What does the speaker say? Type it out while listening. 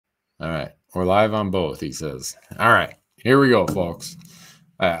All right. We're live on both, he says. All right. Here we go, folks.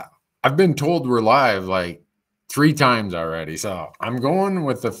 I've been told we're live like 3 times already. So I'm going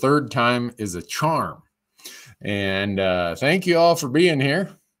with the 3rd time is a charm. And thank you all for being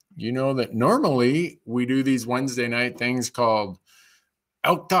here. You know that normally we do these Wednesday night things called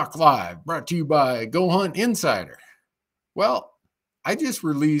Out Talk Live, brought to you by Go Hunt Insider. Well, I just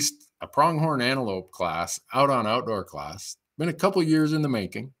released a pronghorn antelope class out on OutdoorClass. Been a couple years in the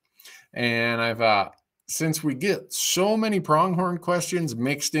making. And I thought, since we get so many pronghorn questions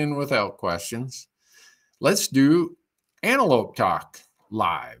mixed in without questions, let's do Antelope Talk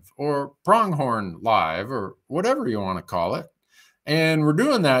Live or Pronghorn Live or whatever you want to call it. And we're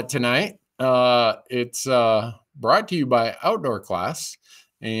doing that tonight. It's brought to you by OutdoorClass.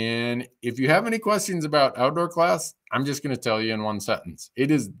 And if you have any questions about OutdoorClass, I'm just going to tell you in one sentence. It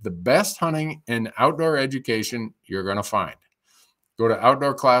is the best hunting and outdoor education you're going to find. Go to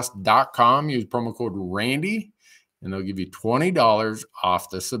OutdoorClass.com, use promo code Randy, and they'll give you $20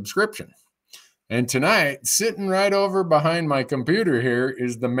 off the subscription. And tonight, sitting right over behind my computer here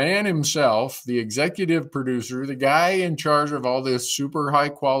is the man himself, the executive producer, the guy in charge of all this super high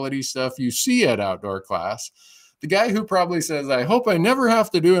quality stuff you see at OutdoorClass, the guy who probably says, I hope I never have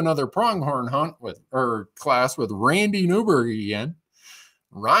to do another pronghorn hunt or class with Randy Newberg again.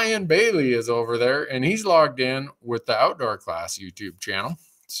 Ryan Bailey is over there, and he's logged in with the OutdoorClass YouTube channel.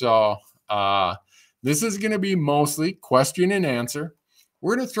 So this is going to be mostly question and answer.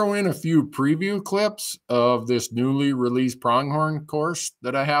 We're going to throw in a few preview clips of this newly released pronghorn course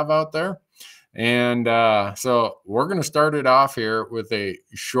that I have out there. And so we're going to start it off here with a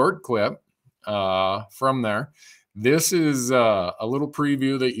short clip from there. This is a little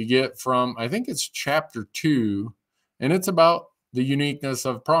preview that you get from, I think it's chapter 2, and it's about the uniqueness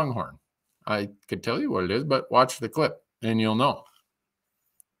of pronghorn. I could tell you what it is, but watch the clip and you'll know.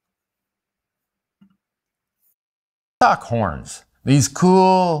 Stock horns. These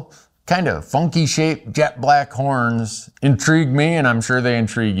cool, kind of funky shaped jet black horns intrigue me, and I'm sure they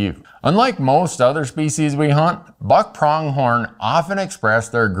intrigue you. Unlike most other species we hunt, buck pronghorn often express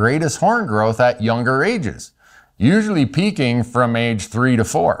their greatest horn growth at younger ages, usually peaking from age 3 to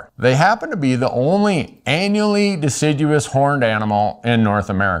 4. They happen to be the only annually deciduous horned animal in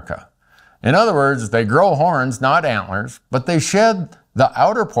North America. In other words, they grow horns, not antlers, but they shed the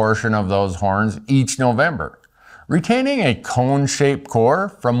outer portion of those horns each November, retaining a cone-shaped core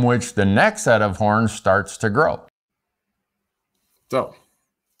from which the next set of horns starts to grow. So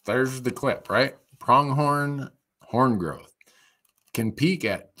there's the clip, right? Pronghorn horn growth can peak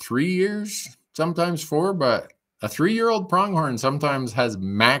at 3 years, sometimes 4, but a 3-year-old pronghorn sometimes has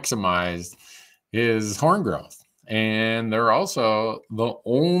maximized his horn growth. And they're also the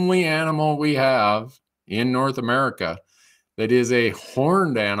only animal we have in North America that is a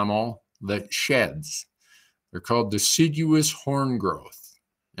horned animal that sheds. They're called deciduous horn growth.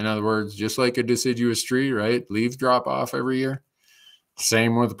 In other words, just like a deciduous tree, right? Leaves drop off every year.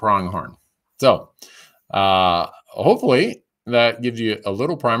 Same with the pronghorn. So hopefully that gives you a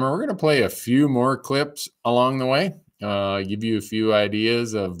little primer. We're going to play a few more clips along the way, give you a few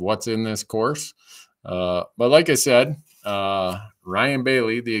ideas of what's in this course. But like I said, Ryan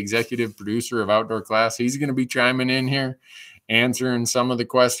Bailey, the executive producer of OutdoorClass, he's going to be chiming in here, answering some of the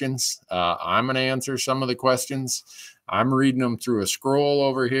questions. I'm going to answer some of the questions. I'm reading them through a scroll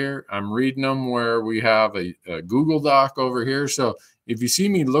over here. I'm reading them where we have a Google Doc over here. So if you see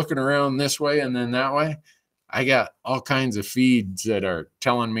me looking around this way and then that way, I got all kinds of feeds that are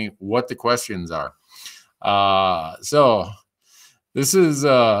telling me what the questions are. So this is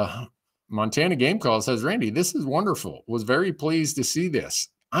Montana Game Call. Says, Randy, this is wonderful. Was very pleased to see this.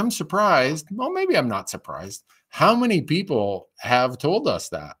 I'm surprised. Well, maybe I'm not surprised. How many people have told us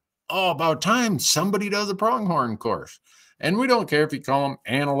that? Oh, about time somebody does a pronghorn course. And we don't care if you call them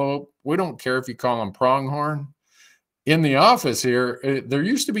antelope. We don't care if you call them pronghorn. In the office here, there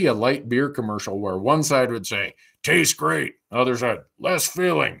used to be a light beer commercial where one side would say, tastes great. Other side, less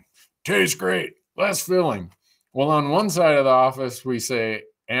filling. Tastes great, less filling. Well, on one side of the office, we say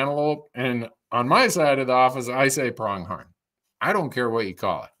antelope. And on my side of the office, I say pronghorn. I don't care what you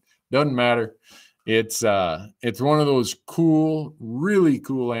call it. Doesn't matter. It's one of those cool, really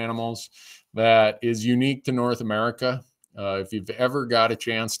cool animals that is unique to North America. If you've ever got a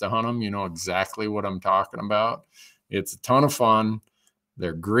chance to hunt them, you know exactly what I'm talking about. It's a ton of fun.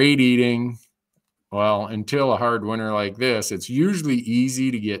 They're great eating. Well, until a hard winter like this, it's usually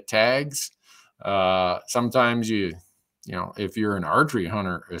easy to get tags. Sometimes you know, if you're an archery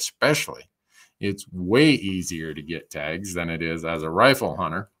hunter, especially, it's way easier to get tags than it is as a rifle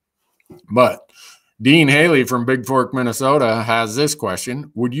hunter. But Dean Haley from Big Fork, Minnesota has this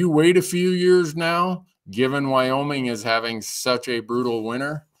question. Would you wait a few years now, given Wyoming is having such a brutal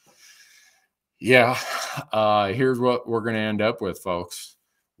winter? Yeah, here's what we're going to end up with, folks.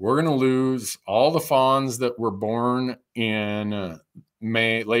 We're going to lose all the fawns that were born in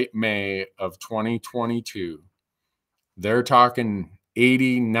late May of 2022. They're talking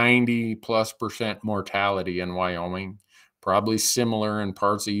 80, 90+% mortality in Wyoming, probably similar in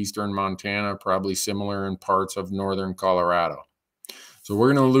parts of eastern Montana, probably similar in parts of northern Colorado. So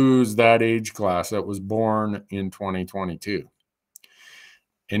we're going to lose that age class that was born in 2022.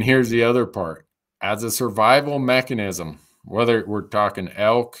 And here's the other part. As a survival mechanism, whether we're talking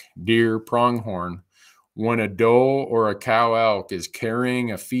elk, deer, pronghorn, when a doe or a cow elk is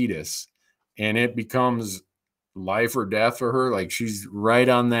carrying a fetus and it becomes life or death for her, like she's right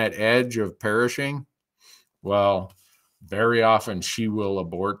on that edge of perishing, well, very often she will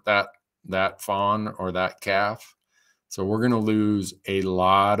abort that fawn or that calf. So we're going to lose a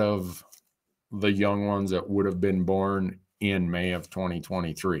lot of the young ones that would have been born in May of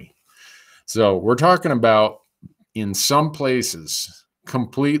 2023. So we're talking about, in some places,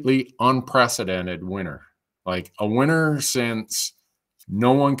 completely unprecedented winter, like a winter since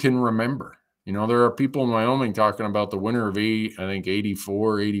no one can remember. You know, there are people in Wyoming talking about the winter of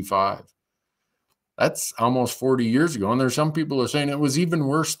 84, 85. That's almost 40 years ago. And there's some people who are saying it was even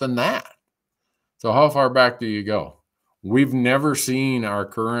worse than that. So how far back do you go? We've never seen our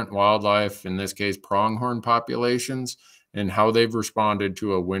current wildlife, in this case, pronghorn populations, and how they've responded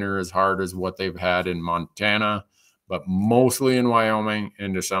to a winter as hard as what they've had in Montana, but mostly in Wyoming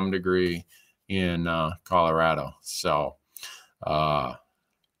and to some degree in Colorado. So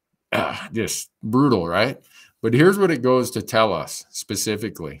just brutal, right? But here's what it goes to tell us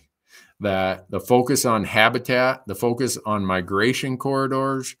specifically, that the focus on habitat, the focus on migration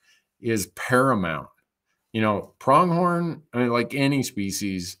corridors is paramount. You know, pronghorn, I mean, like any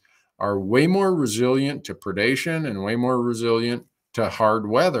species, are way more resilient to predation and way more resilient to hard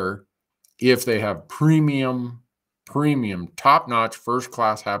weather if they have premium, top-notch,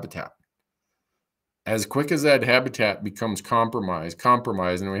 first-class habitat. As quick as that habitat becomes compromised,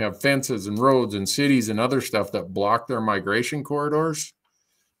 and we have fences and roads and cities and other stuff that block their migration corridors,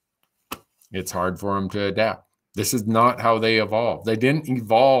 it's hard for them to adapt. This is not how they evolved. They didn't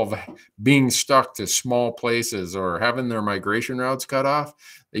evolve being stuck to small places or having their migration routes cut off.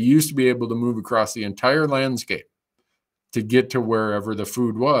 They used to be able to move across the entire landscape to get to wherever the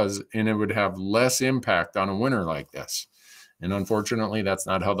food was, and it would have less impact on a winter like this. And unfortunately, that's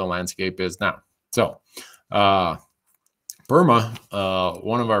not how the landscape is now. So, Burma,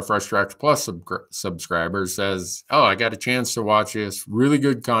 one of our Fresh Tracks Plus subscribers, says, "Oh, I got a chance to watch this. Really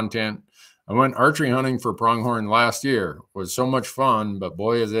good content. I went archery hunting for pronghorn last year. It was so much fun, but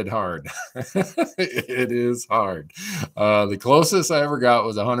boy, is it hard." It is hard. The closest I ever got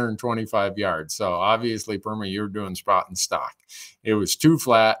was 125 yards. So obviously, Burma, you're doing spot and stock. It was too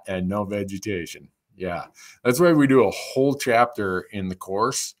flat and no vegetation. Yeah, that's why we do a whole chapter in the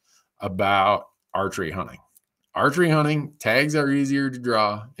course about archery hunting. Archery hunting, tags are easier to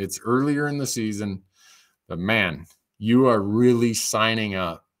draw. It's earlier in the season, but man, you are really signing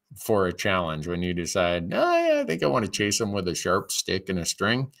up for a challenge when you decide, oh, yeah, I think I want to chase them with a sharp stick and a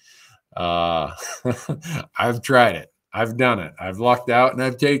string. I've tried it. I've done it. I've lucked out and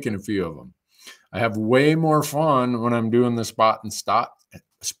I've taken a few of them. I have way more fun when I'm doing the spot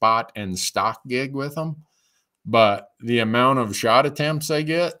and stock gig with them. But the amount of shot attempts I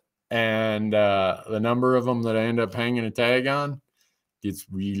get and the number of them that I end up hanging a tag on, it's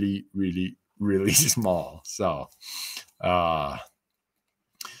really, really, really small.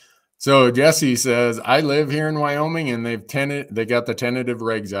 So Jesse says, I live here in Wyoming and they got the tentative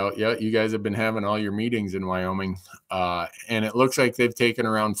regs out. Yeah, you guys have been having all your meetings in Wyoming. And it looks like they've taken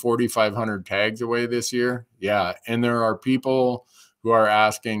around 4,500 tags away this year. Yeah. And there are people who are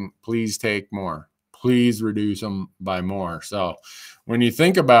asking, please take more. Please reduce them by more. So when you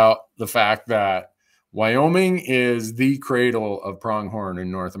think about the fact that Wyoming is the cradle of pronghorn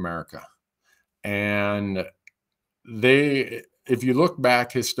in North America, and if you look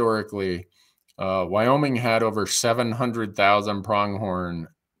back historically, Wyoming had over 700,000 pronghorn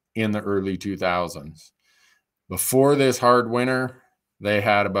in the early 2000s. Before this hard winter, they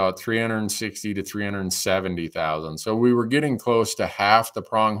had about 360 to 370,000. So we were getting close to half the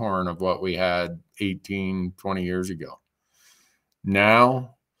pronghorn of what we had 18, 20 years ago.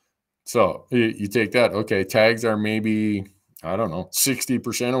 Now, so you take that, okay, tags are maybe, I don't know,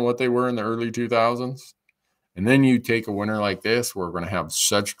 60% of what they were in the early 2000s. And then you take a winter like this, where we're going to have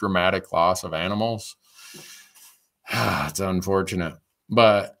such dramatic loss of animals. It's unfortunate.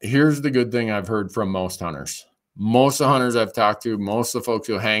 But here's the good thing I've heard from most hunters. Most of the hunters I've talked to, most of the folks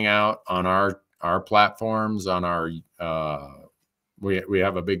who hang out on our platforms, on our we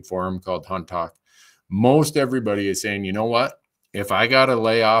have a big forum called Hunt Talk. Most everybody is saying, you know what? If I got to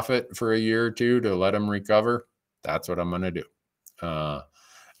lay off it for a year or two to let them recover, that's what I'm going to do.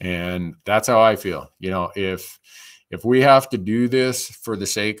 And that's how I feel. You know, if we have to do this for the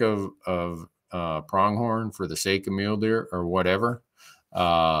sake of pronghorn, for the sake of mule deer or whatever,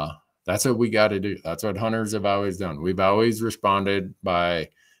 that's what we got to do. That's what hunters have always done. We've always responded by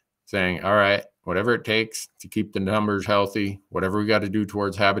saying, all right, whatever it takes to keep the numbers healthy, whatever we got to do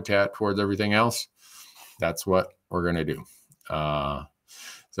towards habitat, towards everything else, that's what we're going to do.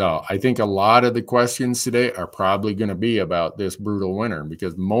 So I think a lot of the questions today are probably going to be about this brutal winter,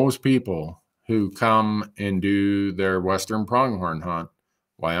 because most people who come and do their Western pronghorn hunt,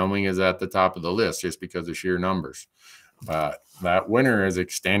 Wyoming is at the top of the list just because of sheer numbers. But that winter is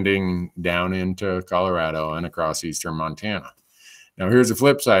extending down into Colorado and across eastern Montana. Now, here's the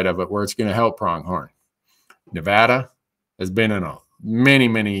flip side of it where it's going to help pronghorn. Nevada has been in a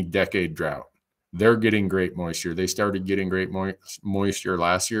many decade drought. They're getting great moisture. They started getting great moisture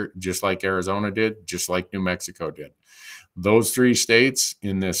last year, just like Arizona did, just like New Mexico did. Those three states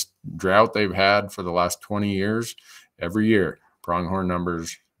in this drought they've had for the last 20 years, every year, pronghorn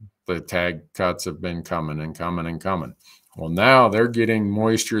numbers, the tag cuts have been coming and coming and coming. Well, now they're getting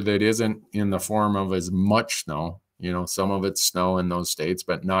moisture that isn't in the form of as much snow. You know, some of it's snow in those states,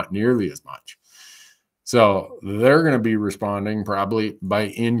 but not nearly as much. So they're going to be responding probably by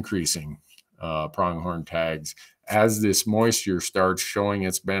increasing pronghorn tags as this moisture starts showing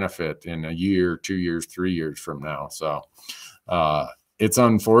its benefit in a year, 2 years, 3 years from now. So it's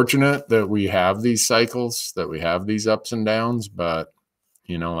unfortunate that we have these cycles, that we have these ups and downs, but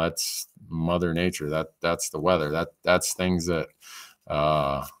you know, that's Mother Nature. That's the weather. That's things that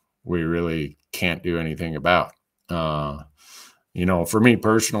we really can't do anything about. You know, for me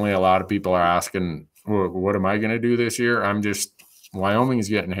personally, a lot of people are asking, what am I going to do this year? Wyoming is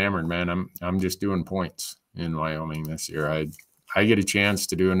getting hammered, man. I'm just doing points in Wyoming this year. I get a chance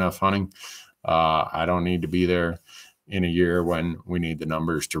to do enough hunting. I don't need to be there in a year when we need the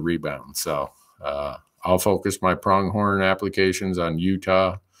numbers to rebound. So I'll focus my pronghorn applications on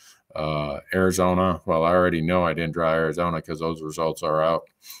Utah, Arizona. Well, I already know I didn't draw Arizona because those results are out.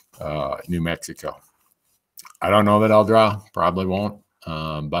 New Mexico. I don't know that I'll draw. Probably won't.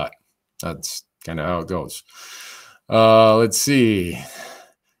 But that's kind of how it goes. Let's see.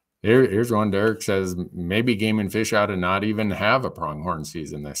 Here's one. Derek says maybe Game and Fish ought to not even have a pronghorn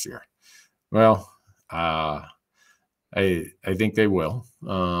season this year. Well, I think they will,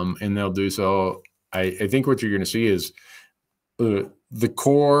 and they'll do so. I think what you're going to see is the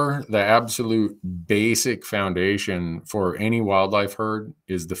core, the absolute basic foundation for any wildlife herd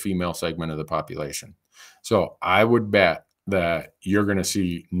is the female segment of the population. So I would bet that you're going to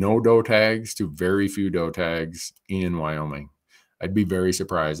see no doe tags to very few doe tags in Wyoming. I'd be very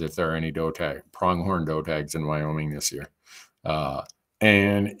surprised if there are any pronghorn doe tags in Wyoming this year.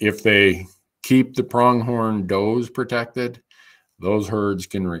 And if they keep the pronghorn does protected, those herds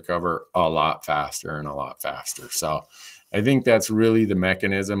can recover a lot faster and a lot faster. So I think that's really the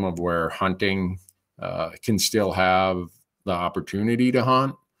mechanism of where hunting can still have the opportunity to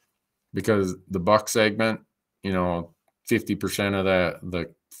hunt, because the buck segment, you know, 50% of the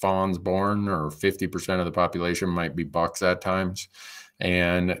fawns born, or 50% of the population might be bucks at times,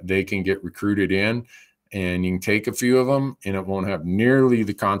 and they can get recruited in, and you can take a few of them and it won't have nearly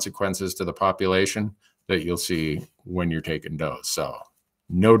the consequences to the population that you'll see when you're taking does. So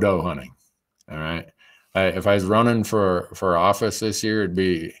no doe hunting. All right. If I was running for office this year, it'd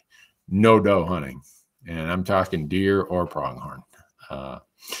be no doe hunting, and I'm talking deer or pronghorn.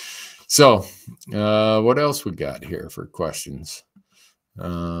 So what else we got here for questions?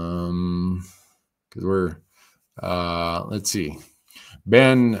 Because we're, let's see.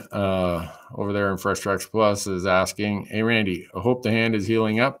 Ben over there in Fresh Tracks Plus is asking, hey, Randy, I hope the hand is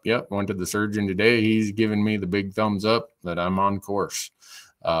healing up. Yep, went to the surgeon today. He's giving me the big thumbs up that I'm on course.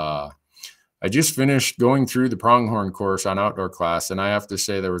 I just finished going through the pronghorn course on OutdoorClass, and I have to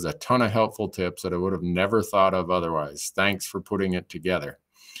say there was a ton of helpful tips that I would have never thought of otherwise. Thanks for putting it together.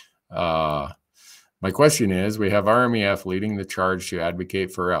 My question is, we have RMEF leading the charge to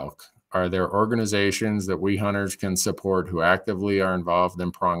advocate for elk. Are there organizations that we hunters can support who actively are involved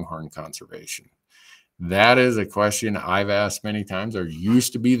in pronghorn conservation? That is a question I've asked many times. There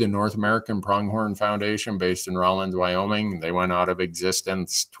used to be the North American Pronghorn Foundation based in Rawlins, Wyoming. They went out of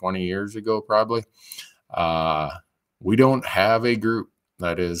existence 20 years ago, probably. We don't have a group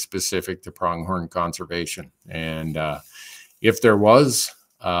that is specific to pronghorn conservation. And If there was,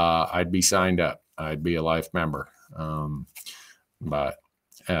 I'd be signed up. I'd be a life member. But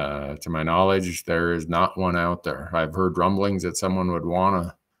to my knowledge, there is not one out there. I've heard rumblings that someone would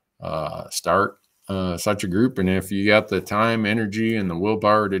want to start such a group. And if you got the time, energy, and the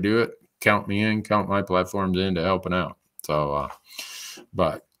willpower to do it, count me in, count my platforms in to helping out. So,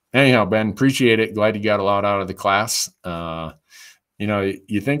 but anyhow, Ben, appreciate it. Glad you got a lot out of the class. You know,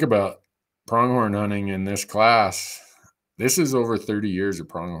 you think about pronghorn hunting in this class. This is over 30 years of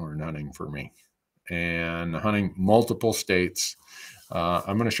pronghorn hunting for me, and hunting multiple states.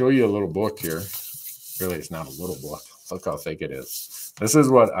 I'm going to show you a little book here. Really, it's not a little book. Look how thick it is. This is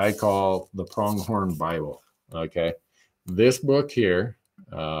what I call the Pronghorn Bible. Okay. This book here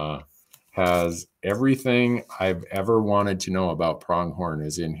has everything I've ever wanted to know about pronghorn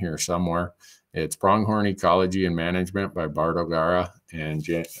is in here somewhere. It's Pronghorn Ecology and Management by Bart O'Gara and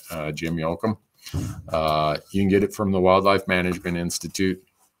Jim Yoakum. You can get it from the Wildlife Management Institute.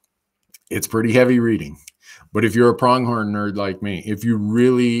 It's pretty heavy reading. But if you're a pronghorn nerd like me, if you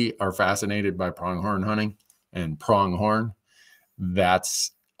really are fascinated by pronghorn hunting and pronghorn,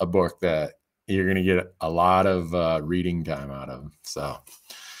 that's a book that you're going to get a lot of reading time out of. So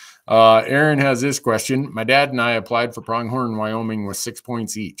Aaron has this question. My dad and I applied for pronghorn in Wyoming with 6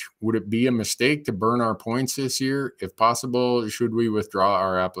 points each. Would it be a mistake to burn our points this year? If possible, should we withdraw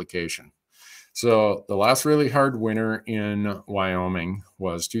our application? So the last really hard winter in Wyoming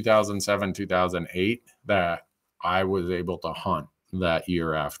was 2007, 2008 that I was able to hunt that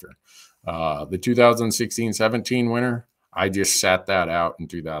year after. The 2016-17 winter, I just sat that out in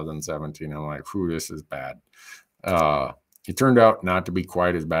 2017. I'm like, whew, this is bad. It turned out not to be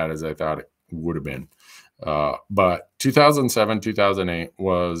quite as bad as I thought it would have been. But 2007, 2008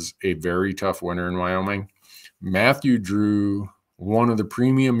 was a very tough winter in Wyoming. Matthew drew one of the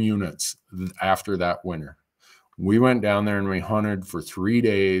premium units after that winter. We went down there and we hunted for 3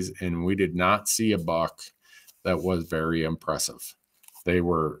 days, and we did not see a buck that was very impressive. They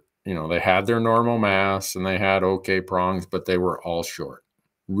were, you know, they had their normal mass and they had okay prongs, but they were all short,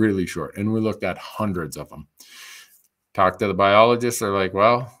 really short. And we looked at hundreds of them. Talked to the biologists. They're like,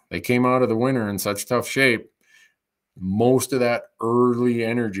 well, they came out of the winter in such tough shape. Most of that early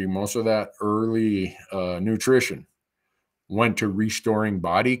energy, most of that early nutrition went to restoring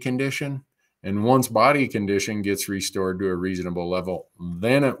body condition. And once body condition gets restored to a reasonable level,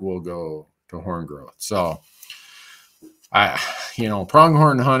 then it will go to horn growth. So, you know,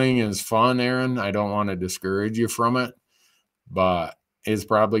 pronghorn hunting is fun, Aaron. I don't want to discourage you from it, but it's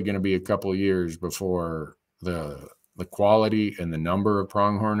probably going to be a couple of years before the quality and the number of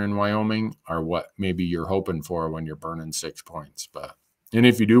pronghorn in Wyoming are what maybe you're hoping for when you're burning 6 points. And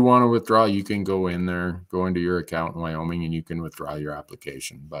if you do want to withdraw, you can go in there, go into your account in Wyoming, and you can withdraw your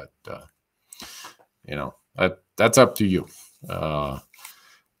application. But, you know, that's up to you.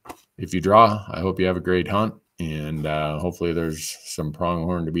 If you draw, I hope you have a great hunt, and hopefully there's some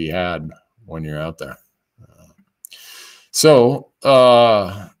pronghorn to be had when you're out there. Just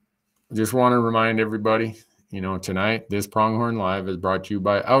want to remind everybody, you know, tonight, this Pronghorn Live is brought to you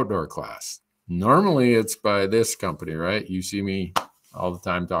by OutdoorClass. Normally, it's by this company, right? You see me all the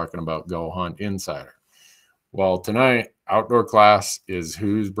time talking about Go Hunt Insider. Well, tonight, OutdoorClass is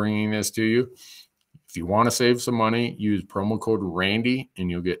who's bringing this to you. If you want to save some money, use promo code Randy, and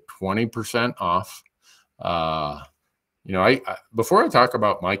you'll get 20% off. You know, before I talk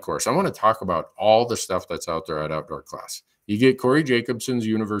about my course, I want to talk about all the stuff that's out there at OutdoorClass. You get Corey Jacobson's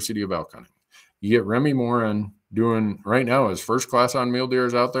University of Elk Hunting. You get Remy Morin doing right now his first class on mule deer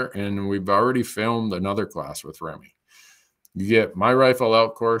is out there, and we've already filmed another class with Remy. You get my rifle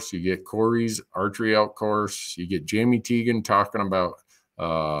elk course. You get Corey's archery elk course. You get Jamie Teagan talking about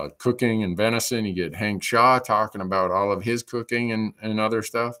cooking and venison. You get Hank Shaw talking about all of his cooking and other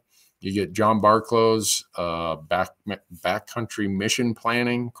stuff. You get John Barclow's backcountry mission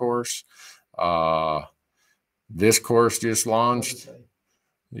planning course. This course just launched.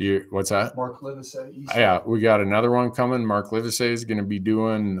 What's that? Mark Livesey. Yeah, we got another one coming. Mark Livesey is going to be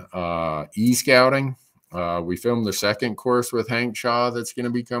doing e-scouting. We filmed the second course with Hank Shaw that's going to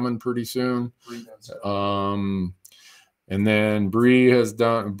be coming pretty soon. And then Bree has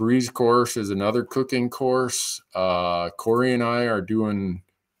done Bree's course is another cooking course. Corey and I are doing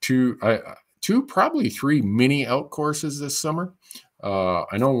two, probably 3 mini elk courses this summer.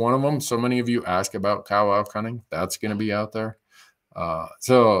 I know one of them, so many of you ask about cow elk hunting. That's going to be out there.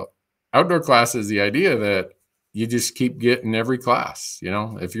 So OutdoorClass is the idea that you just keep getting every class. You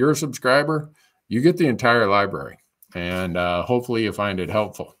know, if you're a subscriber, you get the entire library, and hopefully you find it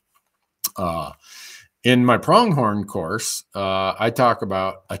helpful. In my pronghorn course, I talk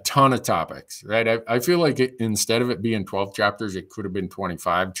about a ton of topics, right? I feel like instead of it being 12 chapters, it could have been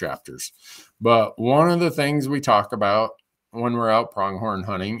 25 chapters. But one of the things we talk about when we're out pronghorn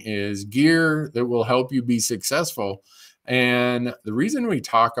hunting is gear that will help you be successful. And the reason we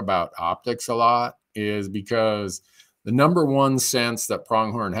talk about optics a lot is because the number one sense that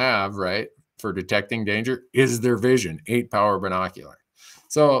pronghorn have, right, for detecting danger is their vision, 8-power binocular.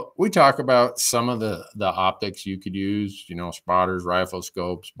 So we talk about some of the optics you could use, you know, spotters, rifle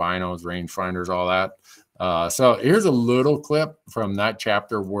scopes, binos, rangefinders, all that. So here's a little clip from that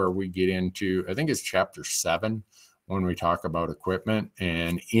chapter where we get into, I think it's chapter 7, when we talk about equipment.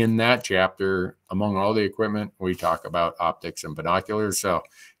 And in that chapter, among all the equipment, we talk about optics and binoculars. So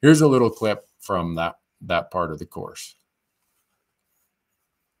here's a little clip from that part of the course.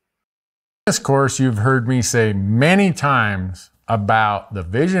 In this course, you've heard me say many times about the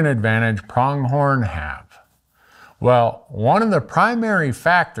vision advantage pronghorn have. Well, one of the primary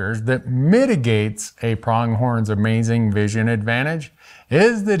factors that mitigates a pronghorn's amazing vision advantage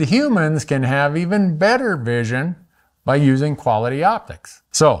is that humans can have even better vision by using quality optics.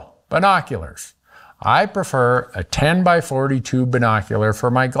 So, binoculars. I prefer a 10x42 binocular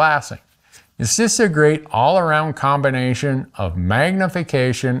for my glassing. It's just a great all-around combination of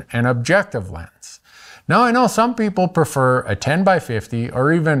magnification and objective lens. Now, I know some people prefer a 10x50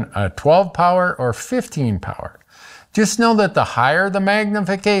 or even a 12 power or 15 power. Just know that the higher the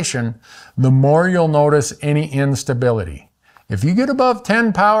magnification, the more you'll notice any instability. If you get above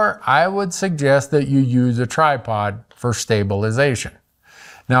 10 power, I would suggest that you use a tripod for stabilization.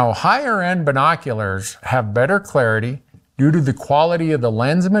 Now, higher end binoculars have better clarity due to the quality of the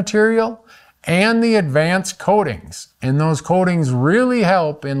lens material and the advanced coatings, and those coatings really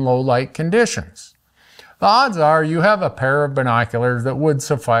help in low light conditions. The odds are you have a pair of binoculars that would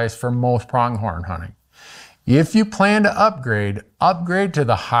suffice for most pronghorn hunting. If you plan to upgrade to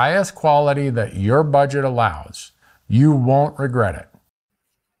the highest quality that your budget allows. You won't regret it.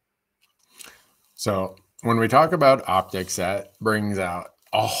 So when we talk about optics, that brings out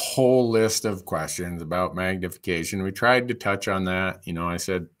a whole list of questions about magnification. We tried to touch on that. You know, I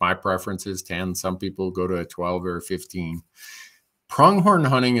said my preference is 10. Some people go to a 12 or a 15. Pronghorn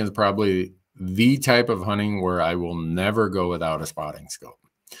hunting is probably the type of hunting where I will never go without a spotting scope.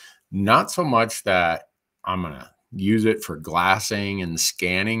 Not so much that I'm going to use it for glassing and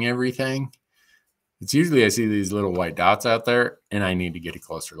scanning everything. It's usually I see these little white dots out there and I need to get a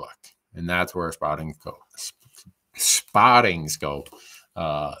closer look. And that's where a spotting scope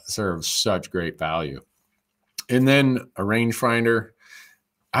serves such great value. And then a rangefinder.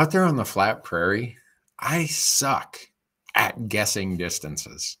 Out there on the flat prairie, I suck at guessing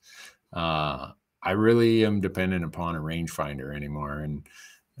distances. I really am dependent upon a rangefinder anymore. And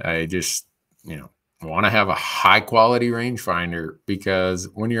I just, you know, want to have a high quality rangefinder because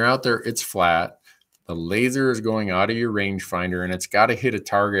when you're out there, it's flat. The laser is going out of your rangefinder and it's got to hit a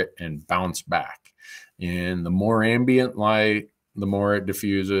target and bounce back. And the more ambient light, the more it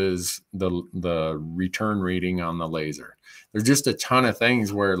diffuses the return reading on the laser. There's just a ton of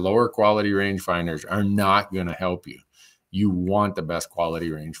things where lower quality rangefinders are not going to help you. You want the best quality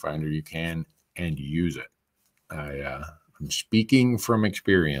rangefinder you can and use it. I'm speaking from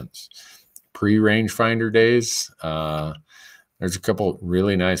experience. Pre-rangefinder days, there's a couple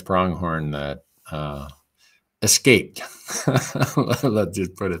really nice pronghorn that escaped. Let's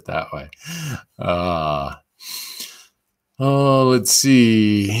just put it that way. Let's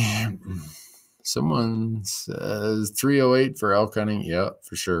see. Someone says 308 for elk hunting. Yeah,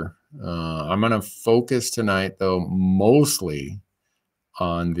 for sure. I'm going to focus tonight, though, mostly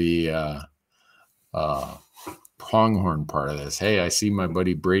on the pronghorn part of this. Hey, I see my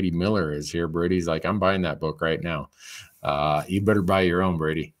buddy Brady Miller is here. Brady's like, I'm buying that book right now. You better buy your own,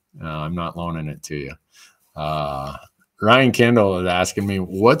 Brady. I'm not loaning it to you. Ryan Kendall is asking me,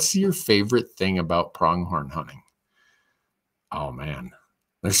 what's your favorite thing about pronghorn hunting? Oh, man.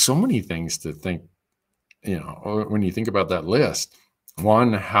 There's so many things to think, you know, when you think about that list.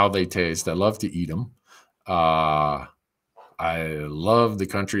 One, how they taste. I love to eat them. I love the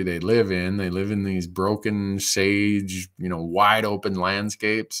country they live in. They live in these broken sage, you know, wide open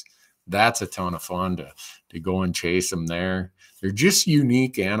landscapes. That's a ton of fun to go and chase them there. They're just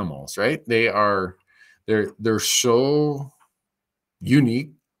unique animals, right? They're so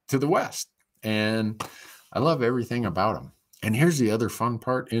unique to the West. And I love everything about them. And here's the other fun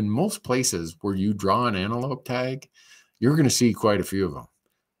part. In most places where you draw an antelope tag, you're going to see quite a few of them.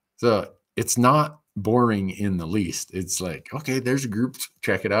 So it's not boring in the least. It's like, okay, there's a group.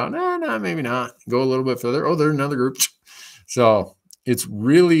 Check it out. No, maybe not. Go a little bit further. Oh, there's another group. So it's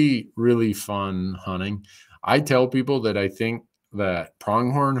really, really fun hunting. I tell people that I think that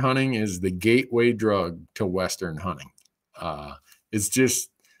pronghorn hunting is the gateway drug to Western hunting. It's just,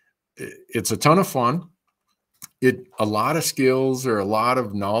 it's a ton of fun. A lot of skills or a lot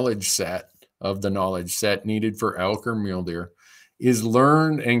of knowledge set of the knowledge set needed for elk or mule deer is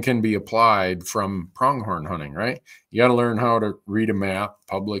learned and can be applied from pronghorn hunting, right? You got to learn how to read a map,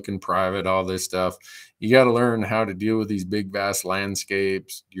 public and private, all this stuff. You got to learn how to deal with these big, vast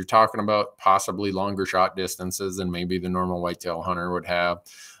landscapes. You're talking about possibly longer shot distances than maybe the normal whitetail hunter would have.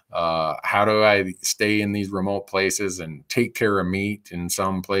 How do I stay in these remote places and take care of meat in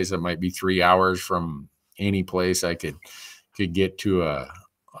some place that might be 3 hours from any place I could get to a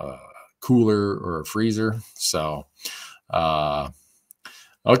cooler or a freezer. So,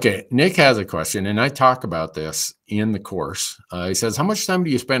 okay, Nick has a question, and I talk about this in the course. He says, how much time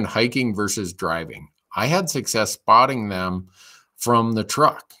do you spend hiking versus driving? I had success spotting them from the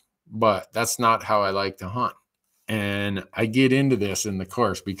truck, but that's not how I like to hunt. And I get into this in the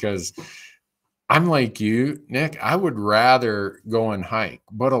course because I'm like you, Nick. I would rather go and hike,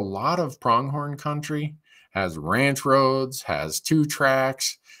 but a lot of pronghorn country has ranch roads, has 2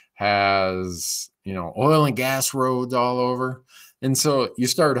 tracks, has, oil and gas roads all over. And so you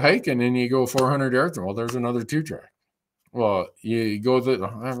start hiking and you go 400 yards. Well, there's another 2 track. Well, you go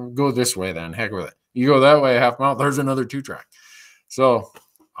this way then, heck with it. You go that way a half mile, there's another 2 track. So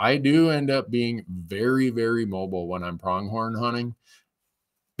I do end up being very, very mobile when I'm pronghorn hunting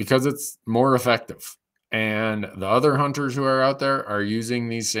because it's more effective. And the other hunters who are out there are using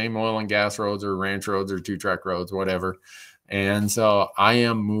these same oil and gas roads or ranch roads or 2-track roads, whatever. And so I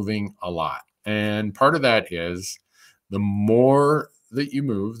am moving a lot. And part of that is the more that you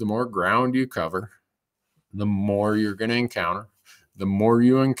move, the more ground you cover, the more you're going to encounter. The more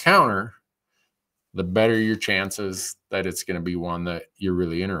you encounter, the better your chances that it's going to be one that you're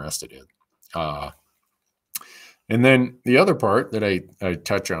really interested in. And then the other part that I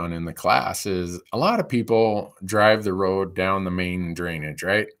touch on in the class is a lot of people drive the road down the main drainage,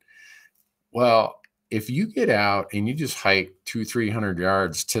 right? Well, if you get out and you just hike 200-300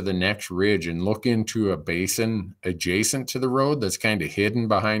 yards to the next ridge and look into a basin adjacent to the road that's kind of hidden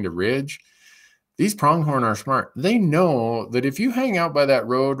behind a ridge, these pronghorn are smart. They know that if you hang out by that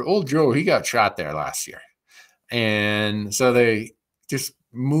road, old Joe, he got shot there last year. And so they just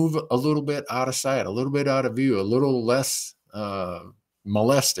move a little bit out of sight, a little bit out of view, a little less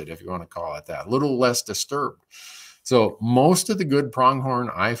molested, if you want to call it that, a little less disturbed. So most of the good pronghorn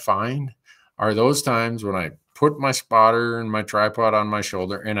I find are those times when I put my spotter and my tripod on my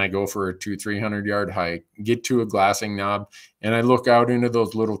shoulder and I go for a 200-300 yard hike, get to a glassing knob, and I look out into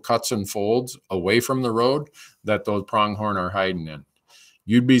those little cuts and folds away from the road that those pronghorn are hiding in.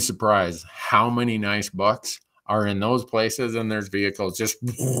 You'd be surprised how many nice bucks are in those places, and there's vehicles just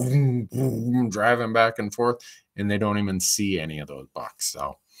boom, boom, driving back and forth, and they don't even see any of those bucks.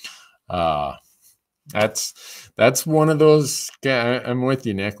 So that's one of those, I'm with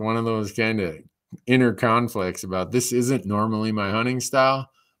you, Nick, one of those kind of inner conflicts about this isn't normally my hunting style,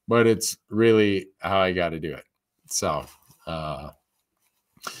 but it's really how I got to do it. So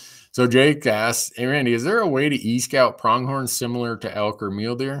so Jake asks, hey Randy, is there a way to e-scout pronghorn similar to elk or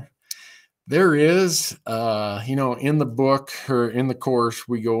mule deer? There is, in the book or in the course,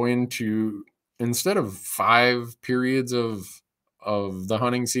 we go into, instead of 5 periods of the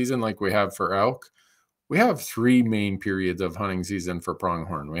hunting season like we have for elk, we have 3 main periods of hunting season for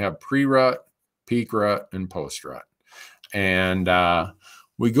pronghorn. We have pre-rut, peak rut, and post-rut. And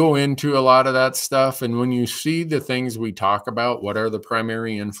we go into a lot of that stuff. And when you see the things we talk about, what are the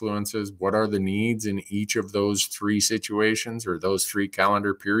primary influences? What are the needs in each of those 3 situations or those 3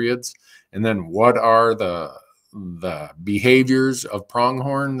 calendar periods? And then what are the behaviors of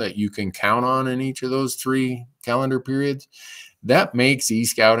pronghorn that you can count on in each of those 3 calendar periods? That makes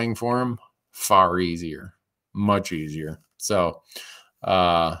e-scouting for them far easier, much easier. So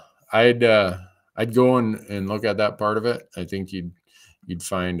I'd go and look at that part of it. I think you'd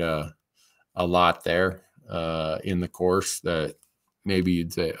find a lot there in the course that maybe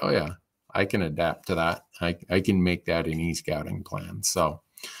you'd say, oh yeah, I can adapt to that. I can make that an e-scouting plan. So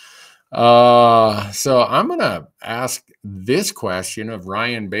I'm going to ask this question of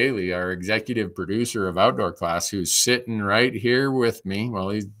Ryan Bailey, our executive producer of OutdoorClass, who's sitting right here with me. Well,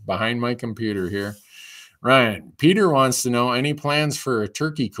 he's behind my computer here. Ryan, Peter wants to know any plans for a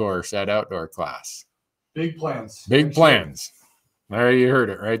turkey course at OutdoorClass? Big plans. Big plans. There, you heard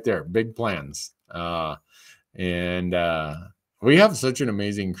it right there. Big plans. And we have such an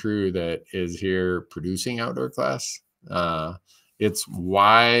amazing crew that is here producing OutdoorClass. It's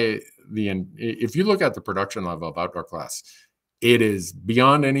why if you look at the production level of OutdoorClass, it is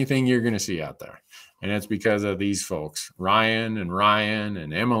beyond anything you're going to see out there. And it's because of these folks, Ryan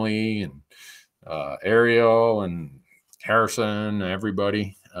and Emily and Ariel and Harrison,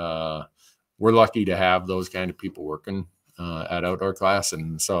 everybody. We're lucky to have those kind of people working at Outdoor Class.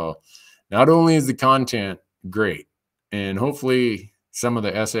 And so not only is the content great, and hopefully some of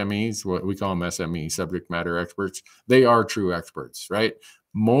the SMEs, what we call them SME, subject matter experts, they are true experts, right?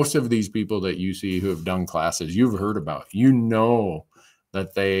 Most of these people that you see who have done classes, you've heard about, you know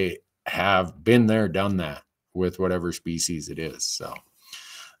that they have been there, done that with whatever species it is. So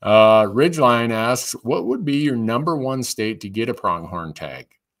Ridgeline asks, what would be your number one state to get a pronghorn tag?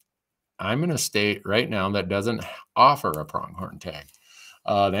 I'm in a state right now that doesn't offer a pronghorn tag.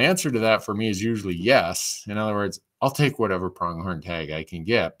 The answer to that for me is usually yes. In other words, I'll take whatever pronghorn tag I can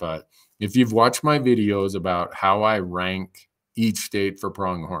get. But if you've watched my videos about how I rank each state for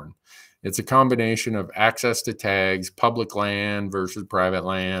pronghorn, it's a combination of access to tags, public land versus private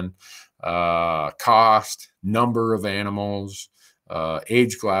land, cost, number of animals,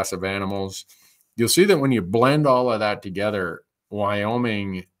 age class of animals. You'll see that when you blend all of that together,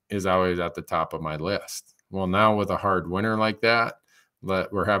 Wyoming is always at the top of my list. Well, now with a hard winter like that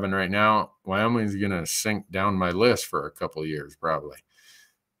we're having right now, Wyoming is going to sink down my list for a couple of years, probably.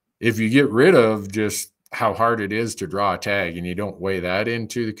 If you get rid of just how hard it is to draw a tag and you don't weigh that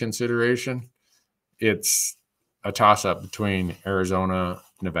into the consideration, it's a toss-up between Arizona,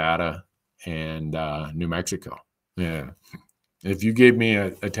 Nevada, and New Mexico. Yeah. If you gave me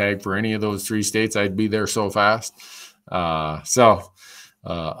a tag for any of those three states, I'd be there so fast. Apply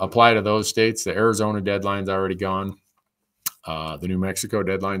to those states. The Arizona deadline's already gone. The New Mexico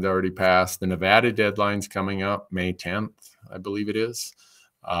deadline's already passed. The Nevada deadline's coming up May 10th, I believe it is.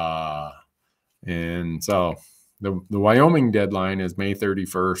 And so the Wyoming deadline is May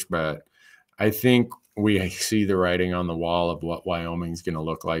 31st, but I think we see the writing on the wall of what Wyoming's going to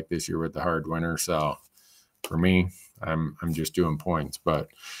look like this year with the hard winter. So for me, I'm just doing points. But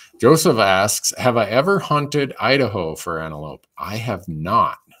Joseph asks, have I ever hunted Idaho for antelope? I have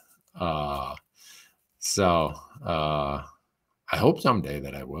not. I hope someday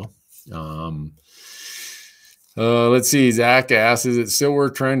that I will. Let's see. Zach asks, is it still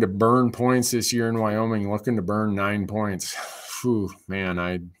worth trying to burn points this year in Wyoming? Looking to burn 9 points. Whew, man,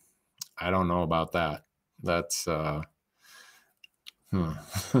 I don't know about that. That's dang.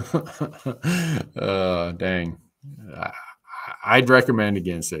 I'd recommend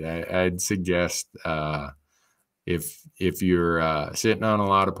against it. I'd suggest if you're sitting on a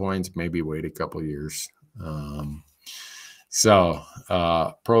lot of points, maybe wait a couple years. Pro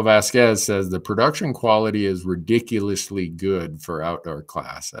Vasquez says the production quality is ridiculously good for Outdoor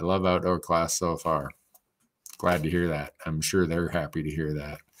Class. I love Outdoor Class so far. Glad to hear that. I'm sure they're happy to hear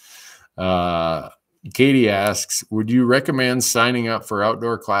that. Katie asks, would you recommend signing up for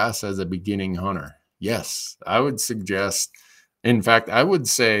Outdoor Class as a beginning hunter? Yes, I would suggest. In fact, I would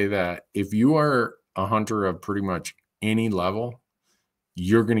say that if you are a hunter of pretty much any level,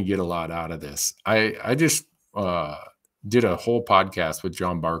 you're going to get a lot out of this. I just did a whole podcast with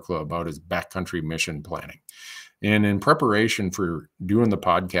John Barclow about his backcountry mission planning. And in preparation for doing the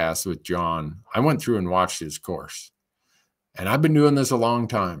podcast with John, I went through and watched his course. And I've been doing this a long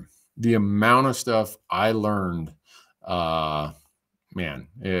time. The amount of stuff I learned,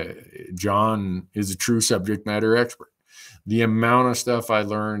 John is a true subject matter expert. The amount of stuff I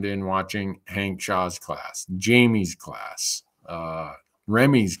learned in watching Hank Shaw's class, Jamie's class,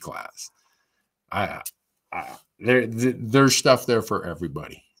 Remy's class, there's stuff there for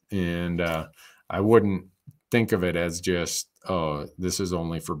everybody. And I wouldn't think of it as just, oh, this is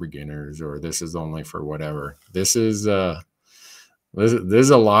only for beginners or this is only for whatever. This is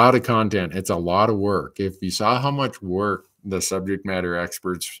there's a lot of content. It's a lot of work. If you saw how much work the subject matter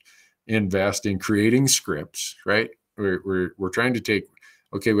experts invest in creating scripts, right? We're trying to take,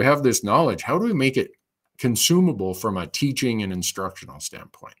 okay, we have this knowledge. How do we make it consumable from a teaching and instructional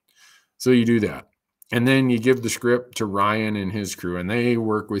standpoint? So you do that. And then you give the script to Ryan and his crew, and they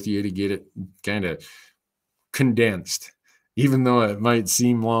work with you to get it kind of condensed. Even though it might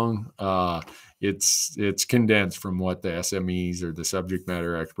seem long, it's condensed from what the SMEs or the subject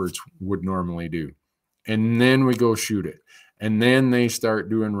matter experts would normally do. And then we go shoot it. And then they start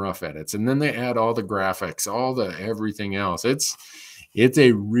doing rough edits. And then they add all the graphics, all the everything else. It's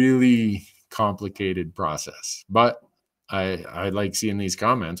a really complicated process. But I like seeing these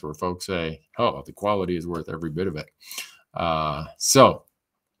comments where folks say, oh, the quality is worth every bit of it.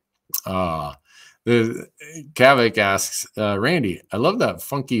 The Kavik asks, Randy, I love that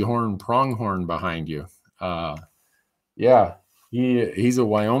funky horn pronghorn behind you. Yeah, He's a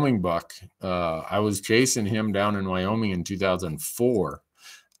Wyoming buck. I was chasing him down in Wyoming in 2004.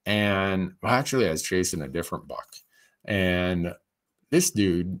 And well, actually, I was chasing a different buck. And this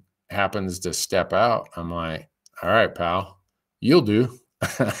dude happens to step out. I'm like, all right, pal, you'll do.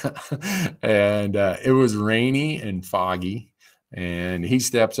 And it was rainy and foggy. And he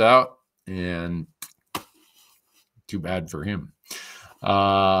steps out, and too bad for him.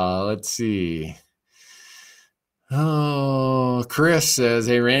 Let's see. Oh, Chris says,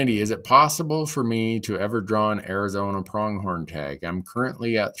 hey, Randy, is it possible for me to ever draw an Arizona pronghorn tag? I'm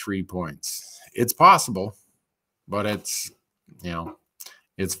currently at 3 points. It's possible, but it's,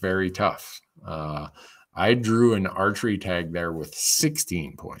 it's very tough. I drew an archery tag there with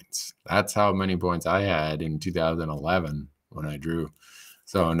 16 points. That's how many points I had in 2011 when I drew.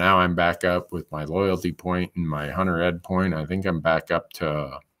 So now I'm back up with my loyalty point and my hunter ed point. I think I'm back up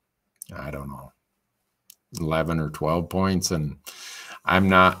to, I don't know, 11 or 12 points, and I'm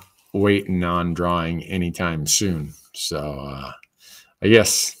not waiting on drawing anytime soon. So I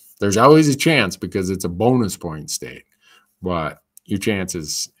guess there's always a chance because it's a bonus point state, but your chance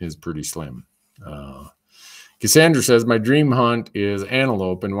is pretty slim. Cassandra says, my dream hunt is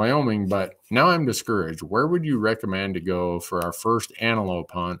antelope in Wyoming, but now I'm discouraged. Where would you recommend to go for our first antelope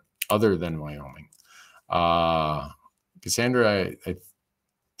hunt other than Wyoming? Cassandra, I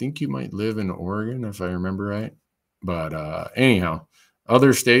think you might live in Oregon, if I remember right. But anyhow,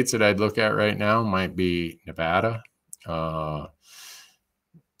 other states that I'd look at right now might be Nevada,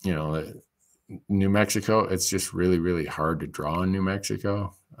 New Mexico. It's just really, really hard to draw in New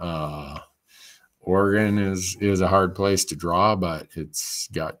Mexico. Oregon is a hard place to draw, but it's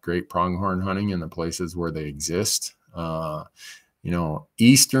got great pronghorn hunting in the places where they exist.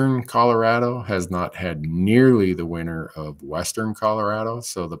 Eastern Colorado has not had nearly the winter of Western Colorado.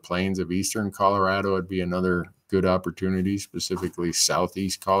 So the plains of Eastern Colorado would be another good opportunity, specifically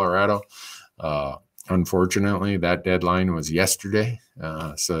Southeast Colorado. Unfortunately, that deadline was yesterday.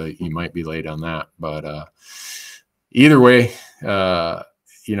 So you might be late on that. But either way,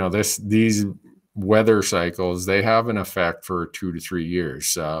 these weather cycles, they have an effect for 2 to 3 years.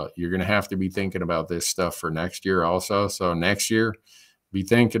 So you're going to have to be thinking about this stuff for next year also. So next year, be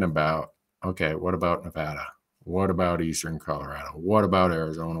thinking about, okay, what about Nevada? What about Eastern Colorado? What about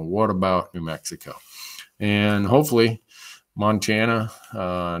Arizona? What about New Mexico? And hopefully Montana,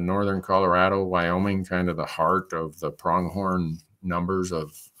 Northern Colorado, Wyoming, kind of the heart of the pronghorn numbers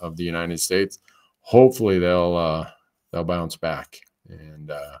of the United States. Hopefully they'll bounce back,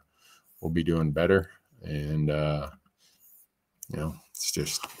 and we'll be doing better. And, it's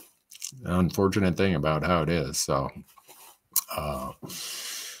just an unfortunate thing about how it is. So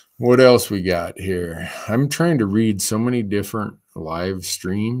what else we got here? I'm trying to read so many different live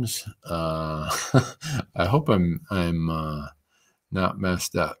streams. I hope I'm not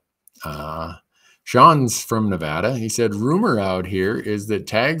messed up. Sean's from Nevada. He said, rumor out here is that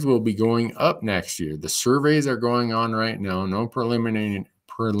tags will be going up next year. The surveys are going on right now. No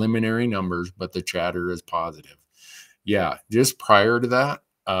preliminary numbers, but the chatter is positive. Yeah, just prior to that,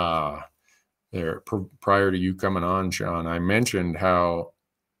 prior to you coming on, Sean, I mentioned how,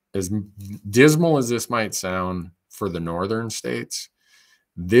 as dismal as this might sound for the northern states,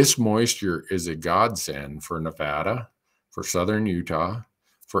 this moisture is a godsend for Nevada, for southern Utah,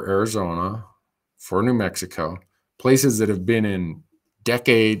 for Arizona, for New Mexico, places that have been in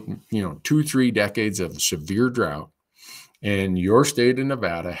 2-3 decades of severe drought. And your state of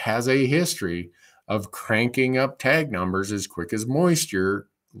Nevada has a history of cranking up tag numbers as quick as moisture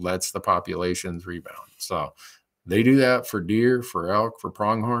lets the populations rebound. So they do that for deer, for elk, for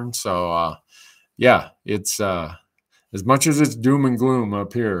pronghorn. So it's as much as it's doom and gloom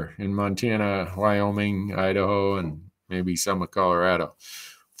up here in Montana, Wyoming, Idaho, and maybe some of Colorado.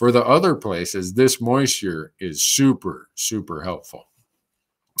 For the other places, this moisture is super, super helpful.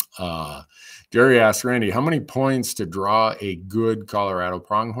 Jerry asked, Randy, how many points to draw a good Colorado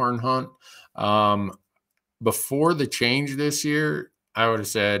pronghorn hunt? Before the change this year, I would have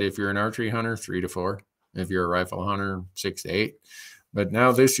said if you're an archery hunter, 3 to 4. If you're a rifle hunter, 6 to 8. But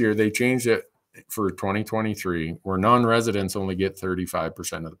now this year, they changed it for 2023, where non-residents only get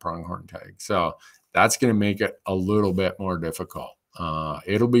 35% of the pronghorn tag. So that's going to make it a little bit more difficult.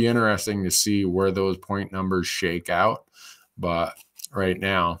 It'll be interesting to see where those point numbers shake out. But right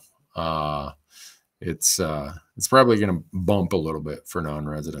now, it's probably going to bump a little bit for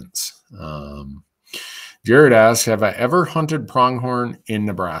non-residents. Jared asks, have I ever hunted pronghorn in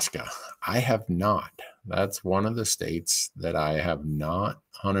Nebraska? I have not. That's one of the states that I have not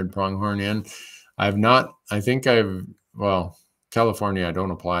hunted pronghorn in. California, I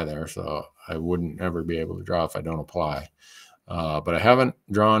don't apply there, so I wouldn't ever be able to draw if I don't apply. But I haven't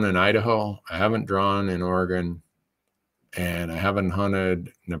drawn in Idaho. I haven't drawn in Oregon, and I haven't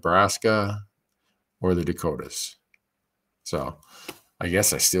hunted Nebraska or the Dakotas. So I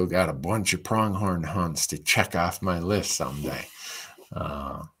guess I still got a bunch of pronghorn hunts to check off my list someday.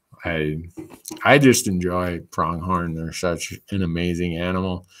 I just enjoy pronghorn. They're such an amazing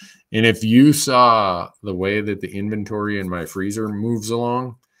animal. And if you saw the way that the inventory in my freezer moves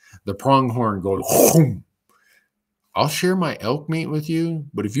along, the pronghorn goes, whoom. I'll share my elk meat with you,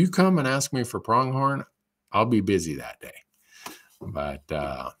 but if you come and ask me for pronghorn, I'll be busy that day. But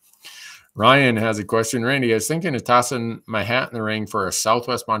Ryan has a question. Randy, I was thinking of tossing my hat in the ring for a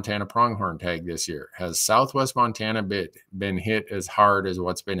Southwest Montana pronghorn tag this year. Has Southwest Montana been hit as hard as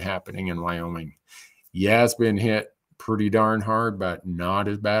what's been happening in Wyoming? Yeah, it's been hit pretty darn hard, but not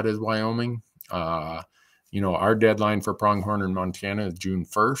as bad as Wyoming. You know, our deadline for pronghorn in Montana is June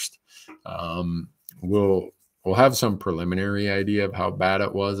 1st. We'll have some preliminary idea of how bad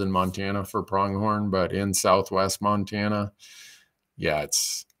it was in Montana for pronghorn, but in Southwest Montana, yeah,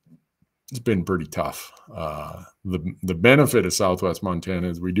 it's been pretty tough. The benefit of Southwest Montana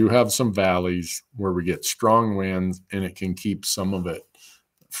is we do have some valleys where we get strong winds and it can keep some of it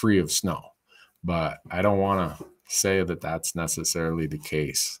free of snow. But I don't want to say that that's necessarily the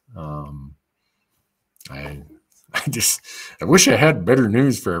case. I wish I had better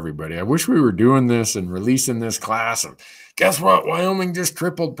news for everybody. I wish we were doing this and releasing this class. And guess what? Wyoming just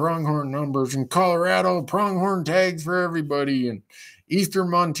tripled pronghorn numbers. In Colorado, pronghorn tags for everybody. And Eastern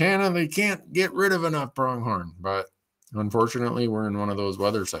Montana, they can't get rid of enough pronghorn. But unfortunately, we're in one of those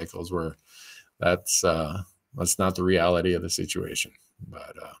weather cycles where that's not the reality of the situation.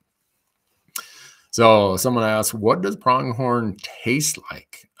 But so someone asked, what does pronghorn taste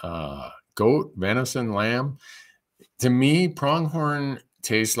like? Goat, venison, lamb? To me, pronghorn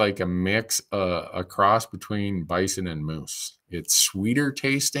tastes like a mix, a cross between bison and moose. It's sweeter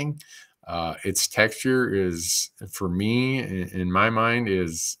tasting. Its texture is, for me, in my mind,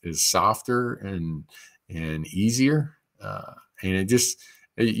 is softer and easier. And it just,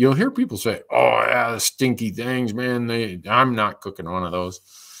 you'll hear people say, "Oh yeah, the stinky things, man." I'm not cooking one of those.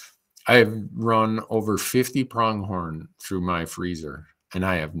 I've run over 50 pronghorn through my freezer, and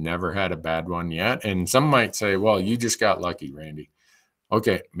I have never had a bad one yet. And some might say, well, you just got lucky, Randy.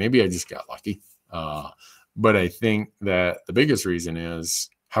 Okay, maybe I just got lucky. But I think that the biggest reason is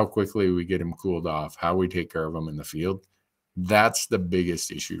how quickly we get them cooled off, how we take care of them in the field. That's the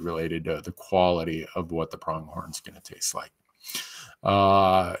biggest issue related to the quality of what the pronghorn's going to taste like.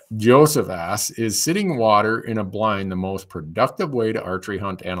 Joseph asks, is sitting water in a blind the most productive way to archery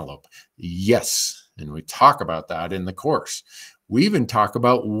hunt antelope? Yes. And we talk about that in the course. We even talk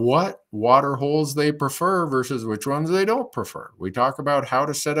about what water holes they prefer versus which ones they don't prefer. We talk about how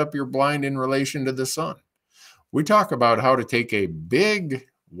to set up your blind in relation to the sun. We talk about how to take a big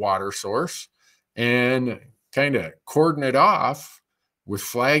water source and kind of cordon it off with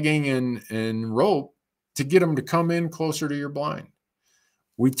flagging and rope to get them to come in closer to your blind.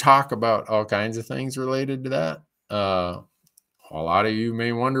 We talk about all kinds of things related to that. A lot of you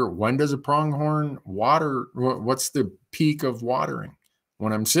may wonder, when does a pronghorn water, what's the peak of watering?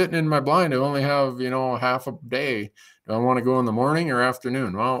 When I'm sitting in my blind, I only have, half a day. Do I want to go in the morning or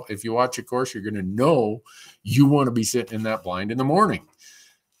afternoon? Well, if you watch a course, you're going to know you want to be sitting in that blind in the morning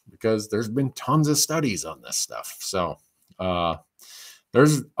because there's been tons of studies on this stuff. So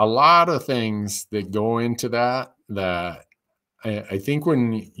there's a lot of things that go into that I think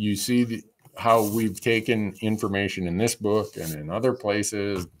when you see how we've taken information in this book and in other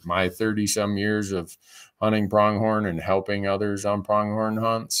places, my 30-some years of hunting pronghorn and helping others on pronghorn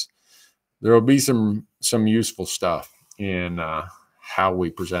hunts, there will be some useful stuff in how we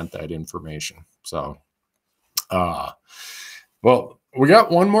present that information. So, well, we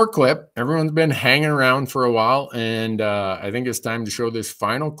got one more clip. Everyone's been hanging around for a while, and I think it's time to show this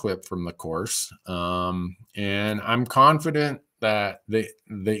final clip from the course. And I'm confident that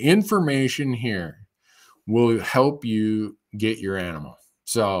the information here will help you get your animal.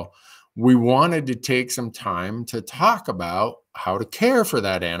 So we wanted to take some time to talk about how to care for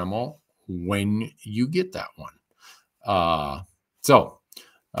that animal when you get that one.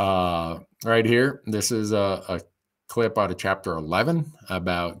 Right here, this is a clip out of chapter 11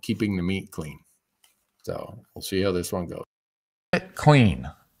 about keeping the meat clean. So we'll see how this one goes. Clean.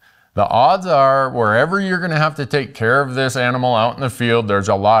 The odds are wherever you're going to have to take care of this animal out in the field, there's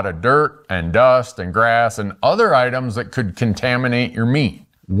a lot of dirt and dust and grass and other items that could contaminate your meat.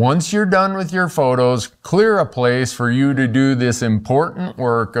 Once you're done with your photos, clear a place for you to do this important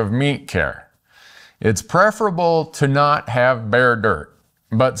work of meat care. It's preferable to not have bare dirt,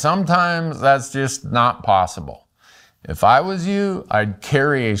 but sometimes that's just not possible. If I was you, I'd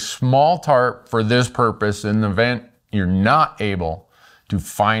carry a small tarp for this purpose in the event you're not able to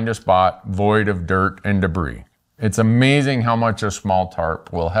find a spot void of dirt and debris. It's amazing how much a small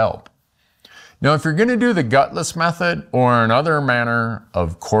tarp will help. Now, if you're going to do the gutless method or another manner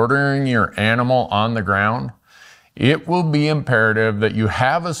of quartering your animal on the ground, it will be imperative that you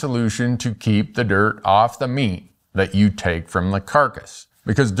have a solution to keep the dirt off the meat that you take from the carcass,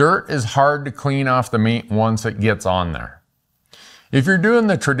 because dirt is hard to clean off the meat once it gets on there. If you're doing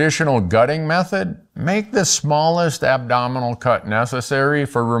the traditional gutting method, make the smallest abdominal cut necessary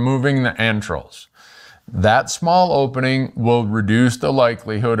for removing the entrails. That small opening will reduce the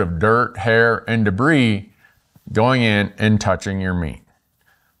likelihood of dirt, hair, and debris going in and touching your meat.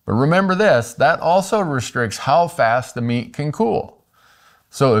 But remember this, that also restricts how fast the meat can cool.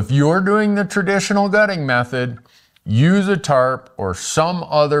 So if you're doing the traditional gutting method, use a tarp or some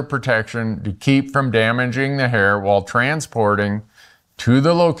other protection to keep from damaging the hair while transporting to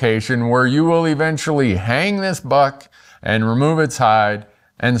the location where you will eventually hang this buck and remove its hide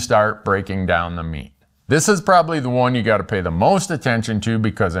and start breaking down the meat. This is probably the one you got to pay the most attention to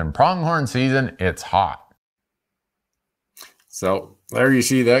because in pronghorn season, it's hot. So there you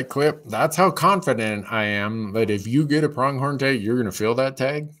see that clip. That's how confident I am that if you get a pronghorn tag, you're going to feel that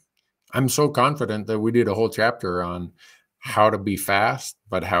tag. I'm so confident that we did a whole chapter on how to be fast,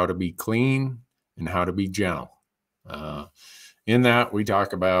 but how to be clean and how to be gentle. In that, we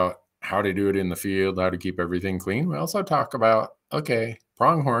talk about how to do it in the field, how to keep everything clean. We also talk about, okay,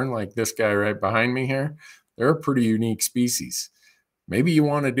 pronghorn, like this guy right behind me here, they're a pretty unique species. Maybe you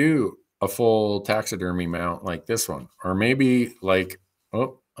want to do a full taxidermy mount like this one, or maybe like,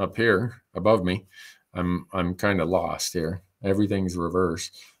 oh, up here above me, I'm kind of lost here. Everything's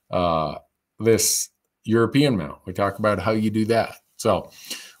reversed. This European mount, we talk about how you do that. So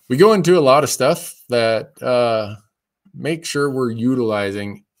we go into a lot of stuff that make sure we're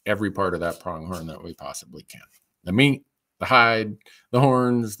utilizing every part of that pronghorn that we possibly can. The meat, the hide, the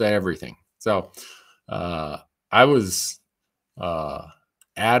horns, the everything. So I was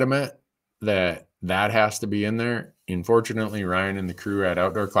adamant that has to be in there. Unfortunately, Ryan and the crew at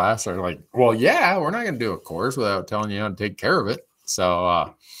Outdoor Class are like, well, yeah, we're not going to do a course without telling you how to take care of it.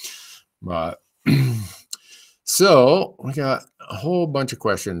 So, but so we got a whole bunch of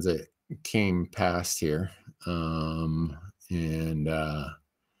questions that came past here.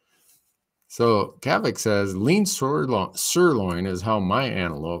 So Kavik says, lean sirloin is how my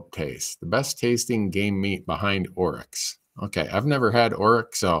antelope tastes. The best tasting game meat behind oryx. Okay, I've never had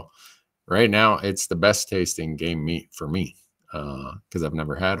oryx, so right now it's the best tasting game meat for me because I've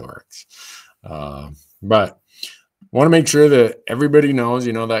never had oryx. But want to make sure that everybody knows,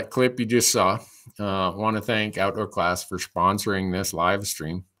 you know, that clip you just saw. Want to thank Outdoor Class for sponsoring this live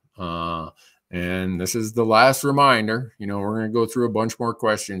stream. And this is the last reminder. You know, we're going to go through a bunch more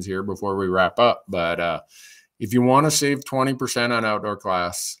questions here before we wrap up. But if you want to save 20% on Outdoor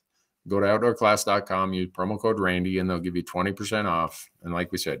Class, go to OutdoorClass.com, use promo code Randy, and they'll give you 20% off. And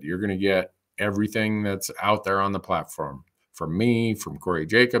like we said, you're going to get everything that's out there on the platform. From me, from Corey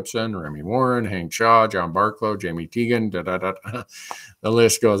Jacobson, Remy Warren, Hank Shaw, John Barklow, Jamie Teagan, the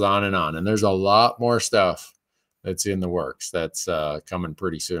list goes on. And there's a lot more stuff that's in the works that's coming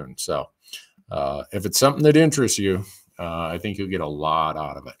pretty soon. So if it's something that interests you, I think you'll get a lot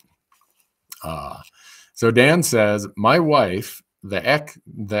out of it. So Dan says, my wife, the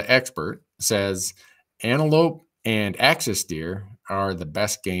expert, says antelope and axis deer are the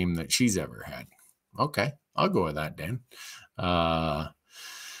best game that she's ever had. Okay, I'll go with that, Dan.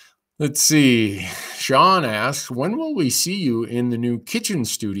 Let's see. Sean asks, when will we see you in the new kitchen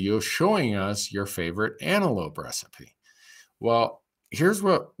studio showing us your favorite antelope recipe? Well, here's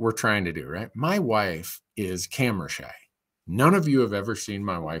what we're trying to do, right? My wife is camera shy. None of you have ever seen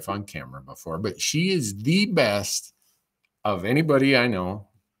my wife on camera before, but she is the best of anybody I know.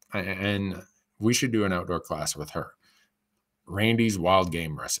 And we should do an outdoor class with her. Randy's Wild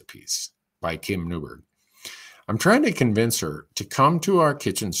Game Recipes by Kim Newberg. I'm trying to convince her to come to our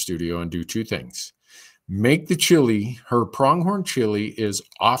kitchen studio and do two things. Make the chili. Her pronghorn chili is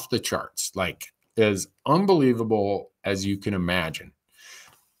off the charts, like as unbelievable as you can imagine.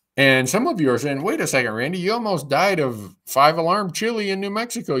 And some of you are saying, wait a second, Randy, you almost died of 5-alarm chili in New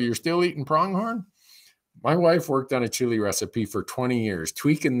Mexico. You're still eating pronghorn? My wife worked on a chili recipe for 20 years,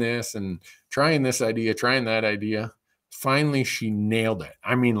 tweaking this and trying this idea, trying that idea. Finally, she nailed it.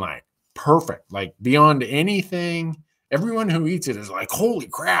 I mean, like, perfect, like beyond anything. Everyone who eats it is like, holy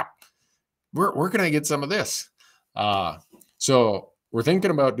crap, where can I get some of this? So we're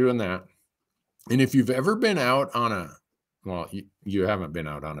thinking about doing that. And if you've ever been out on you haven't been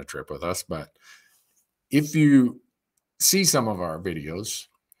out on a trip with us, but if you see some of our videos,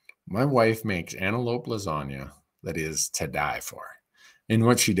 my wife makes antelope lasagna that is to die for. And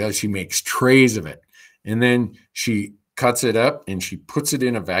what she does, she makes trays of it. And then she cuts it up and she puts it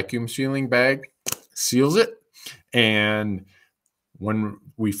in a vacuum sealing bag, seals it. And when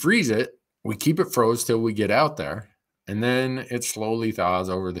we freeze it, we keep it froze till we get out there. And then it slowly thaws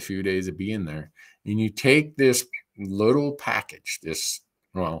over the few days of being there. And you take this little package,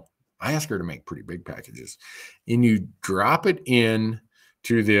 well, I ask her to make pretty big packages, and you drop it in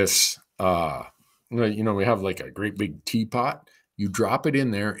to this, we have like a great big teapot. You drop it in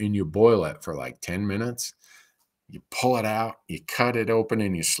there and you boil it for like 10 minutes. You pull it out, you cut it open,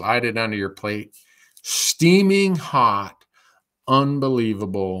 and you slide it onto your plate. Steaming hot,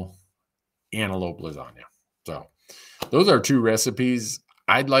 unbelievable antelope lasagna. So those are 2 recipes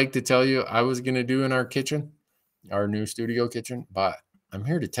I'd like to tell you I was going to do in our kitchen, our new studio kitchen, but I'm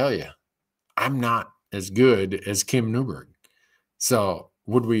here to tell you, I'm not as good as Kim Newberg. So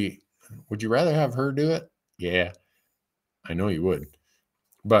would you rather have her do it? Yeah, I know you would.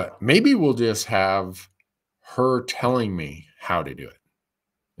 But maybe we'll just have her telling me how to do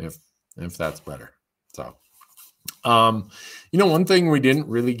it, if that's better. So, one thing we didn't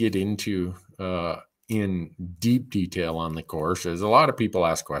really get into in deep detail on the course is a lot of people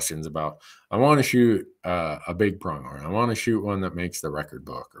ask questions about, I want to shoot a big pronghorn. I want to shoot one that makes the record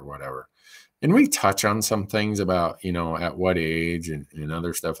book or whatever. And we touch on some things about, at what age and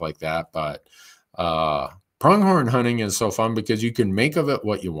other stuff like that. But pronghorn hunting is so fun because you can make of it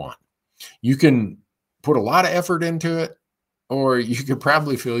what you want. You can put a lot of effort into it, or you could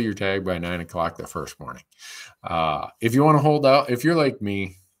probably fill your tag by 9 o'clock the first morning. If you want to hold out, if you're like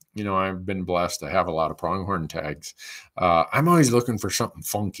me, I've been blessed to have a lot of pronghorn tags. I'm always looking for something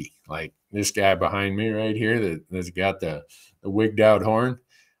funky, like this guy behind me right here that's got the wigged out horn.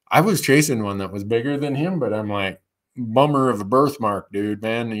 I was chasing one that was bigger than him, but I'm like, bummer of a birthmark, dude,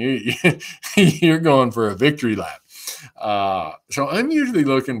 man. You're going for a victory lap. So I'm usually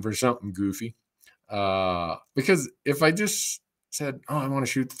looking for something goofy. Because if I just said, oh, I want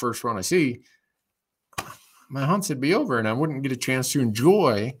to shoot the first one I see, my hunts would be over and I wouldn't get a chance to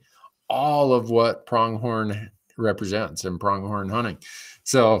enjoy all of what pronghorn represents and pronghorn hunting.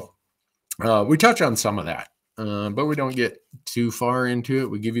 So we touch on some of that, but we don't get too far into it.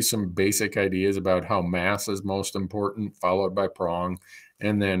 We give you some basic ideas about how mass is most important, followed by prong,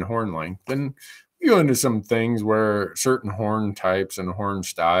 and then horn length. And we go into some things where certain horn types and horn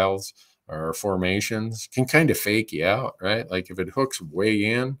styles or formations can kind of fake you out, right? Like if it hooks way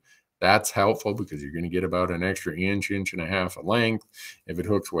in, that's helpful because you're going to get about an extra inch and a half of length. If it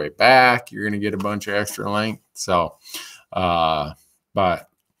hooks way back, you're going to get a bunch of extra length. So, but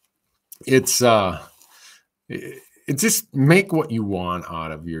it's just make what you want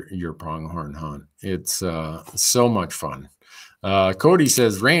out of your pronghorn hunt. It's so much fun. Cody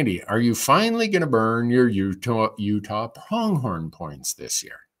says, Randy, are you finally going to burn your Utah pronghorn points this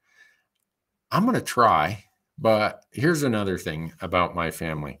year? I'm going to try, but here's another thing about my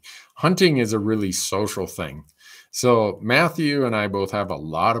family. Hunting is a really social thing. So Matthew and I both have a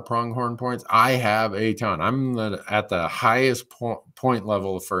lot of pronghorn points. I have a ton. I'm at the highest point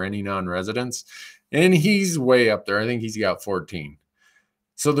level for any non-residents, and he's way up there. I think he's got 14.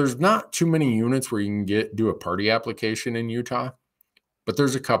 So there's not too many units where you can do a party application in Utah, but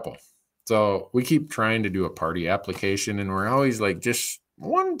there's a couple. So we keep trying to do a party application, and we're always like just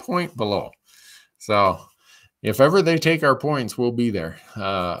 1 point below. So if ever they take our points, we'll be there.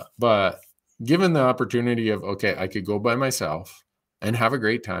 But given the opportunity of, okay, I could go by myself and have a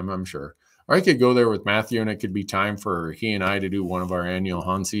great time, I'm sure. Or I could go there with Matthew and it could be time for he and I to do one of our annual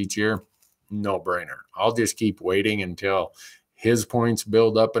hunts each year. No brainer. I'll just keep waiting until his points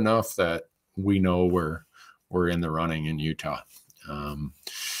build up enough that we know we're in the running in Utah.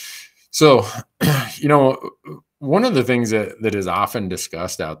 So, one of the things that is often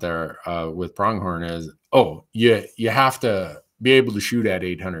discussed out there with pronghorn is, you have to be able to shoot at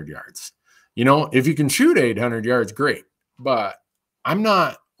 800 yards. If you can shoot 800 yards, great. But I'm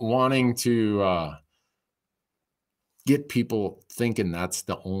not wanting to get people thinking that's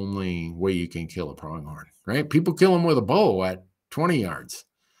the only way you can kill a pronghorn, right? People kill them with a bow at 20 yards.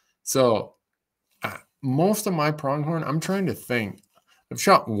 So most of my pronghorn, I'm trying to think. I've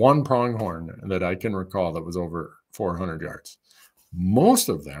shot one pronghorn that I can recall that was over 400 yards. Most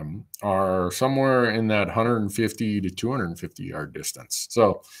of them are somewhere in that 150 to 250 yard distance.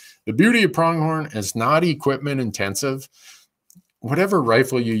 So the beauty of pronghorn is not equipment intensive. Whatever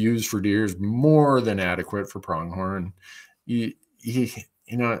rifle you use for deer is more than adequate for pronghorn. We're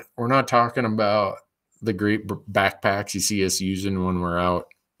not talking about the great backpacks you see us using when we're out,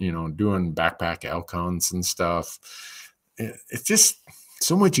 doing backpack elk hunts and stuff. it's just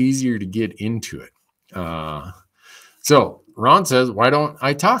so much easier to get into it. So Ron says, why don't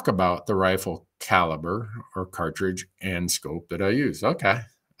I talk about the rifle caliber or cartridge and scope that I use? Okay.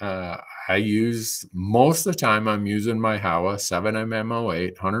 I use, most of the time, I'm using my Howa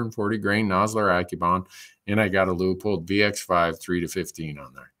 7mm08, 140 grain Nosler Accubon, and I got a Leupold VX5 3-15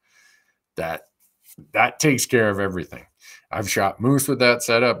 on there. That takes care of everything. I've shot moose with that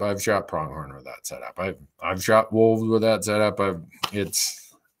setup. I've shot pronghorn with that setup. I've shot wolves with that setup.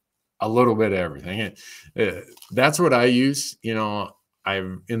 It's a little bit of everything. That's what I use. You know,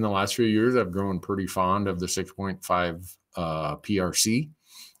 in the last few years, I've grown pretty fond of the 6.5 PRC.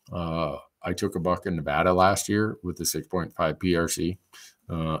 I took a buck in Nevada last year with the 6.5 PRC.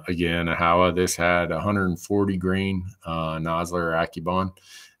 Again, a Howa. This had 140 grain Nosler Accubon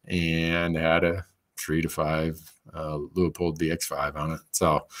and had a 3-5 Leupold VX5 on it.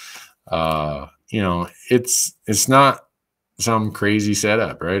 So, you know, it's not some crazy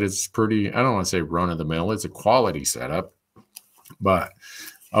setup, right? It's pretty, I don't want to say run of the mill. It's a quality setup. But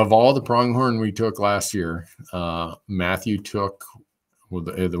of all the pronghorn we took last year, Matthew took, well,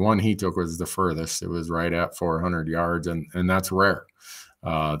 the one he took was the furthest. It was right at 400 yards, and that's rare.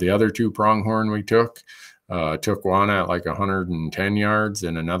 The other two pronghorn we took one at like 110 yards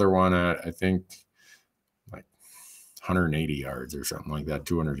and another one at, I think, like 180 yards or something like that,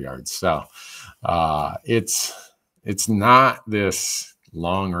 200 yards. So it's not this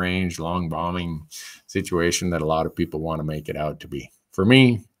long range, long bombing situation that a lot of people want to make it out to be. For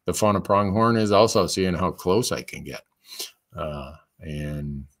me, the fun of pronghorn is also seeing how close I can get.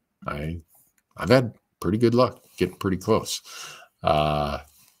 And I've had pretty good luck getting pretty close.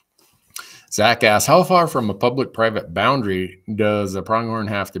 Zach asks, how far from a public-private boundary does a pronghorn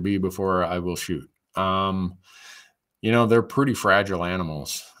have to be before I will shoot? You know, they're pretty fragile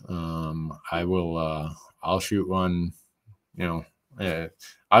animals. I'll shoot one, you know,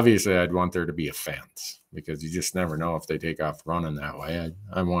 obviously I'd want there to be a fence because you just never know if they take off running that way.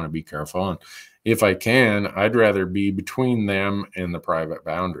 I want to be careful. And if I can, I'd rather be between them and the private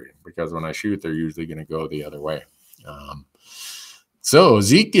boundary because when I shoot, they're usually going to go the other way. So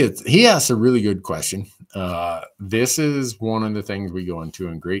Zeke he asks a really good question. This is one of the things we go into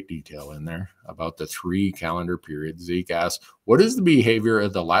in great detail in there about the 3 calendar periods. Zeke asks, what is the behavior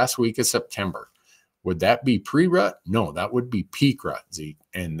of the last week of September? Would that be pre-rut? No, that would be peak rut, Zeke.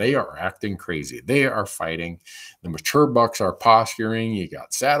 And they are acting crazy. They are fighting. The mature bucks are posturing. You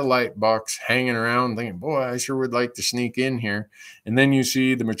got satellite bucks hanging around thinking, boy, I sure would like to sneak in here. And then you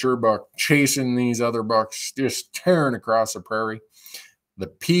see the mature buck chasing these other bucks, just tearing across the prairie. The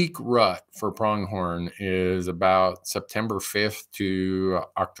peak rut for pronghorn is about September 5th to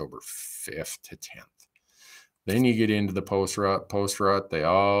October 5th to 10th. Then you get into the post-rut. Post-rut, they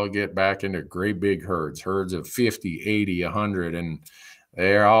all get back into great big herds of 50, 80, 100, and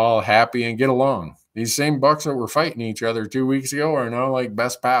they're all happy and get along. These same bucks that were fighting each other 2 weeks ago are now like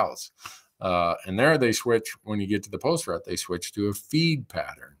best pals. And there they switch, when you get to the post-rut, they switch to a feed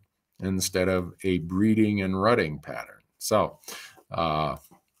pattern instead of a breeding and rutting pattern. So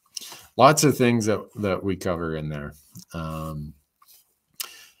lots of things that we cover in there.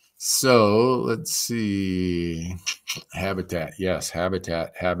 So let's see. Habitat. Yes,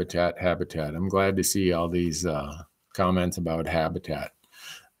 habitat. I'm glad to see all these comments about habitat.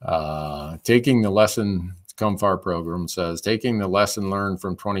 Taking the lesson, Come Far program says, taking the lesson learned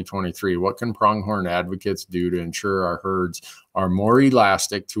from 2023, what can pronghorn advocates do to ensure our herds are more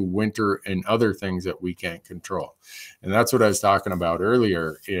elastic to winter and other things that we can't control? And that's what I was talking about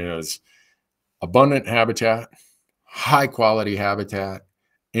earlier, is abundant habitat, high quality habitat,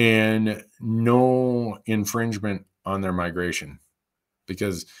 and no infringement on their migration,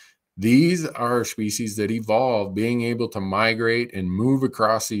 because these are species that evolve being able to migrate and move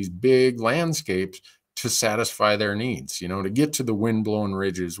across these big landscapes to satisfy their needs, you know, to get to the wind-blown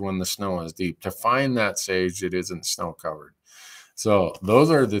ridges when the snow is deep, to find that sage that isn't snow covered. So those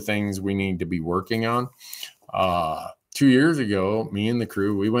are the things we need to be working on. 2 years ago, me and the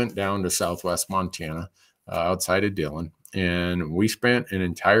crew, we went down to Southwest Montana, outside of Dillon, and we spent an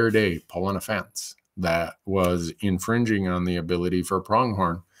entire day pulling a fence that was infringing on the ability for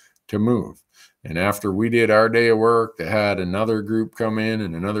pronghorn to move. And after we did our day of work, they had another group come in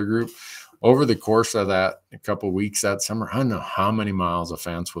and another group. Over the course of that, a couple of weeks that summer, I don't know how many miles of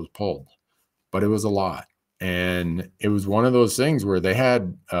fence was pulled, but it was a lot. And it was one of those things where they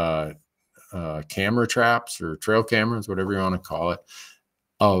had camera traps or trail cameras, whatever you want to call it,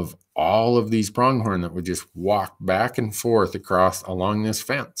 of all of these pronghorn that would just walk back and forth across along this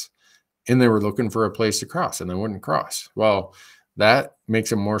fence. And they were looking for a place to cross and they wouldn't cross. Well, that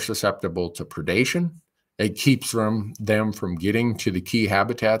makes them more susceptible to predation. It keeps them from getting to the key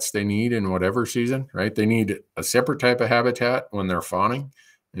habitats they need in whatever season, right? They need a separate type of habitat when they're fawning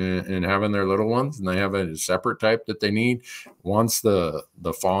and having their little ones, and they have a separate type that they need once the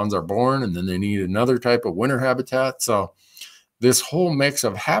fawns are born, and then they need another type of winter habitat. So this whole mix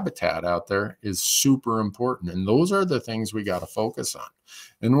of habitat out there is super important, and those are the things we got to focus on.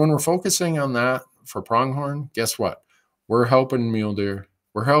 And when we're focusing on that for pronghorn, guess what? We're helping mule deer,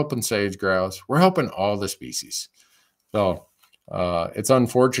 we're helping sage grouse, we're helping all the species. So it's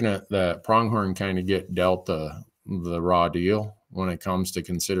unfortunate that pronghorn kind of get dealt the raw deal when it comes to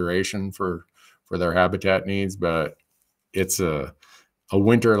consideration for their habitat needs, but it's a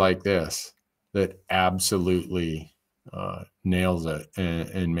winter like this that absolutely nails it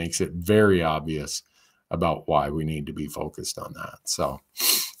and makes it very obvious about why we need to be focused on that. So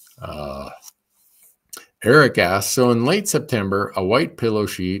Eric asks, so in late September, a white pillow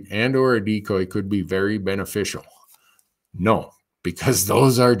sheet and or a decoy could be very beneficial. No, because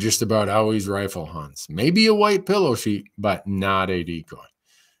those are just about always rifle hunts. Maybe a white pillow sheet, but not a decoy.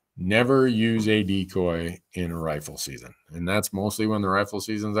 Never use a decoy in a rifle season. And that's mostly when the rifle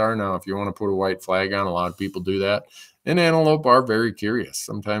seasons are. Now, if you want to put a white flag on, a lot of people do that. And antelope are very curious.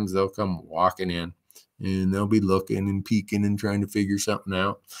 Sometimes they'll come walking in and they'll be looking and peeking and trying to figure something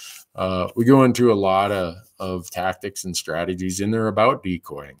out. We go into a lot of tactics and strategies, and they're about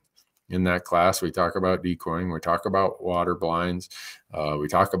decoying. In that class, we talk about decoying. We talk about water blinds. We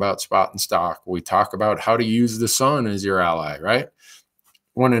talk about spot and stock. We talk about how to use the sun as your ally, right?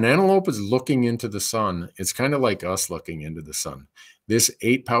 When an antelope is looking into the sun, it's kind of like us looking into the sun. This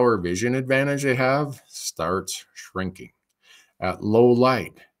 8-power vision advantage they have starts shrinking. At low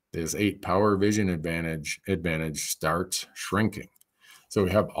light, this 8-power vision advantage starts shrinking. So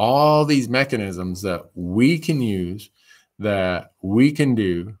we have all these mechanisms that we can use, that we can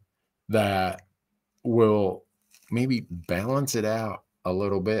do, that will maybe balance it out a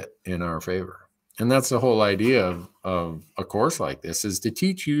little bit in our favor. And that's the whole idea of a course like this, is to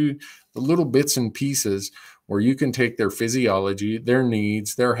teach you the little bits and pieces where you can take their physiology, their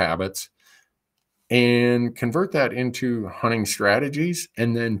needs, their habits, and convert that into hunting strategies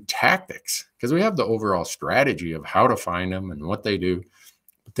and then tactics. Because we have the overall strategy of how to find them and what they do.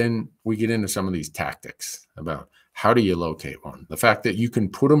 But then we get into some of these tactics about how do you locate one? The fact that you can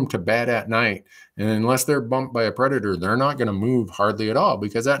put them to bed at night, and unless they're bumped by a predator, they're not going to move hardly at all,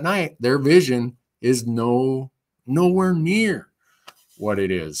 because at night their vision is nowhere near what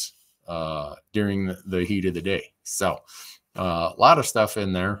it is during the heat of the day. So a lot of stuff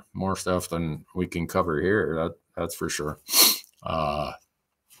in there, more stuff than we can cover here. That's for sure. But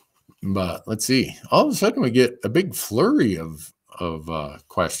let's see. All of a sudden we get a big flurry of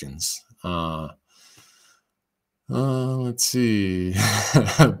questions. Let's see.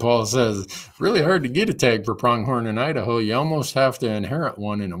 Paul says, really hard to get a tag for pronghorn in Idaho. You almost have to inherit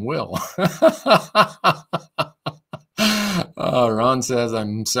one in a will. Ron says,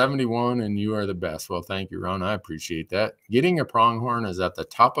 I'm 71 and you are the best. Well, thank you, Ron. I appreciate that. Getting a pronghorn is at the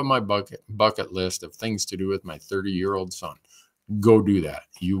top of my bucket list of things to do with my 30-year-old son. Go do that.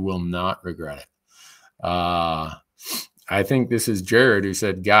 You will not regret it. I think this is Jared who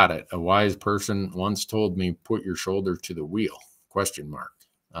said, got it. A wise person once told me, put your shoulder to the wheel, ?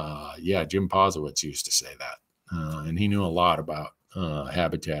 Yeah, Jim Posowitz used to say that. And he knew a lot about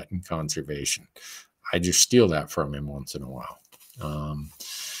habitat and conservation. I just steal that from him once in a while.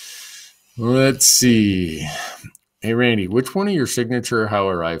 Let's see. Hey, Randy, which one of your signature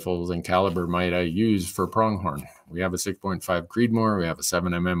Howa rifles and caliber might I use for pronghorn? We have a 6.5 Creedmoor. We have a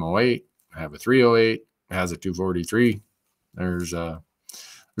 7mm 08. I have a 308. It has a 243. There's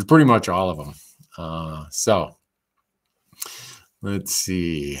pretty much all of them. So let's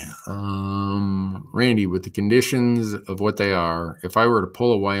see. Randy, with the conditions of what they are, if I were to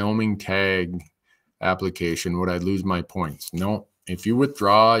pull a Wyoming tag application, would I lose my points? No. If you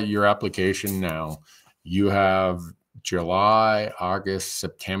withdraw your application now, you have July, August,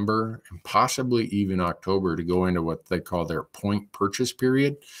 September, and possibly even October to go into what they call their point purchase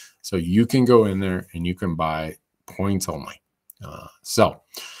period. So you can go in there and you can buy points only.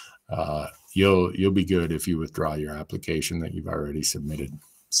 You'll be good if you withdraw your application that you've already submitted.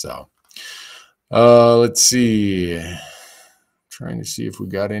 So let's see. Trying to see if we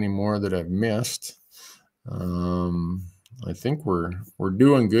got any more that I've missed. I think we're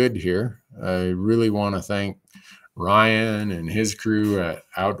doing good here. I really want to thank Ryan and his crew at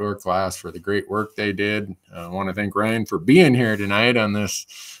OutdoorClass for the great work they did. I want to thank Ryan for being here tonight on this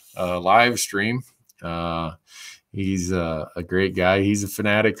live stream. He's a great guy. He's a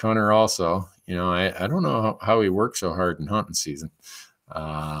fanatic hunter also. I don't know how he works so hard in hunting season.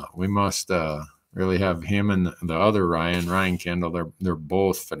 We must really have him and the other Ryan Kendall. They're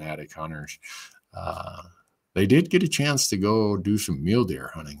both fanatic hunters. They did get a chance to go do some mule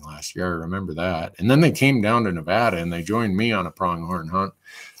deer hunting last year. I remember that. And then they came down to Nevada and they joined me on a pronghorn hunt.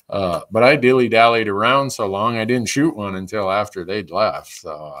 But I dilly-dallied around so long, I didn't shoot one until after they'd left.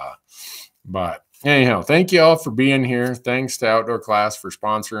 So, but anyhow, thank you all for being here. Thanks to OutdoorClass for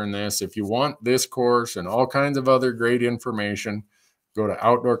sponsoring this. If you want this course and all kinds of other great information, go to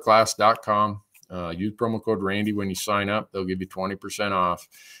OutdoorClass.com. Use promo code Randy when you sign up. They'll give you 20% off.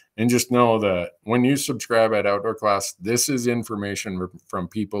 And just know that when you subscribe at OutdoorClass, this is information from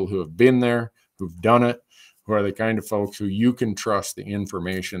people who have been there, who've done it, who are the kind of folks who you can trust the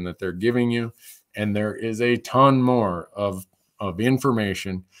information that they're giving you. And there is a ton more of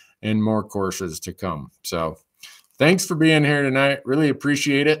information and more courses to come. So thanks for being here tonight. Really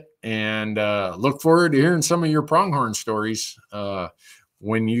appreciate it. And look forward to hearing some of your pronghorn stories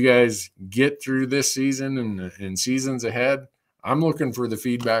when you guys get through this season and seasons ahead. I'm looking for the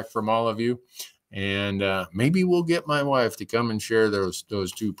feedback from all of you. And maybe we'll get my wife to come and share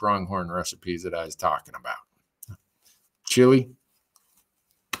those two pronghorn recipes that I was talking about. Chili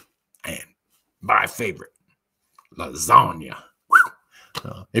and my favorite, lasagna.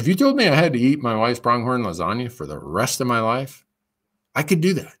 If you told me I had to eat my wife's pronghorn lasagna for the rest of my life, I could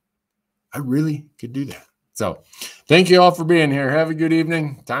do that. I really could do that. So thank you all for being here. Have a good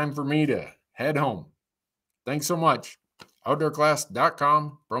evening. Time for me to head home. Thanks so much.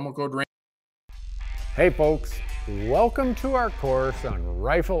 OutdoorClass.com, promo code Randy. Hey folks, welcome to our course on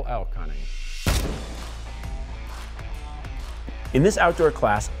rifle elk hunting. In this outdoor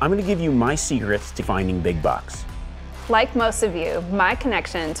class, I'm going to give you my secrets to finding big bucks. Like most of you, my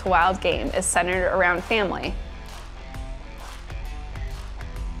connection to wild game is centered around family.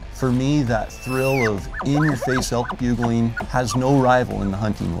 For me, that thrill of in-your-face elk bugling has no rival in the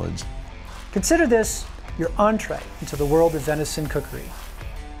hunting woods. Consider this your entree into the world of venison cookery.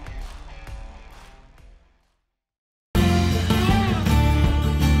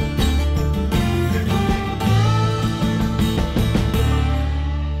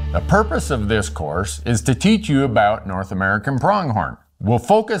 The purpose of this course is to teach you about North American pronghorn. We'll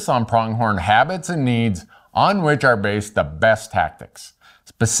focus on pronghorn habits and needs on which are based the best tactics,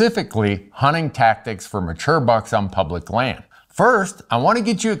 specifically hunting tactics for mature bucks on public land. First, I want to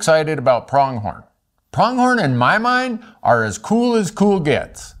get you excited about pronghorn. Pronghorn, in my mind, are as cool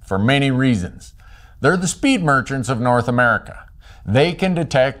gets for many reasons. They're the speed merchants of North America. They can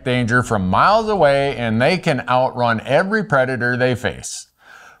detect danger from miles away and they can outrun every predator they face.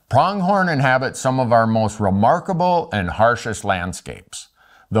 Pronghorn inhabit some of our most remarkable and harshest landscapes.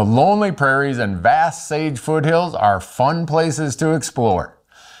 The lonely prairies and vast sage foothills are fun places to explore.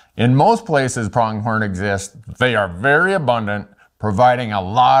 In most places pronghorn exist, they are very abundant, providing a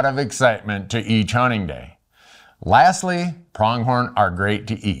lot of excitement to each hunting day. Lastly, pronghorn are great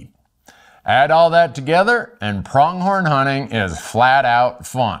to eat. Add all that together and pronghorn hunting is flat out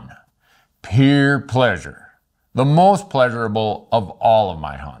fun. Pure pleasure. The most pleasurable of all of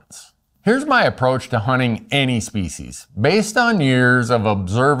my hunts. Here's my approach to hunting any species, based on years of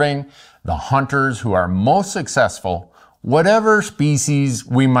observing the hunters who are most successful, whatever species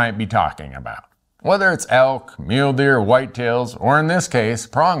we might be talking about. Whether it's elk, mule deer, whitetails, or in this case,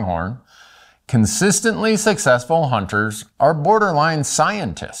 pronghorn, consistently successful hunters are borderline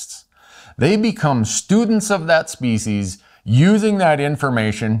scientists. They become students of that species, using that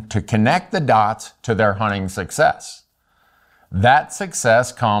information to connect the dots to their hunting success. That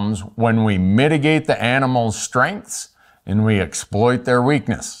success comes when we mitigate the animal's strengths and we exploit their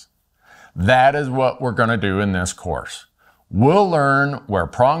weakness. That is what we're going to do in this course. We'll learn where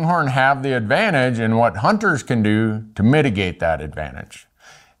pronghorn have the advantage and what hunters can do to mitigate that advantage.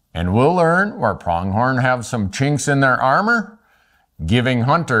 And we'll learn where pronghorn have some chinks in their armor, giving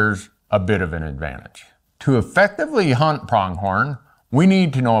hunters a bit of an advantage. To effectively hunt pronghorn, we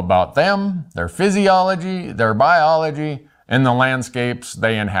need to know about them, their physiology, their biology, and the landscapes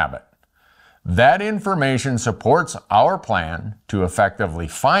they inhabit. That information supports our plan to effectively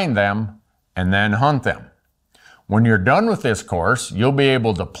find them and then hunt them. When you're done with this course, you'll be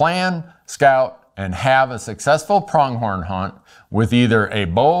able to plan, scout, and have a successful pronghorn hunt with either a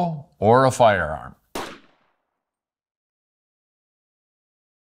bow or a firearm.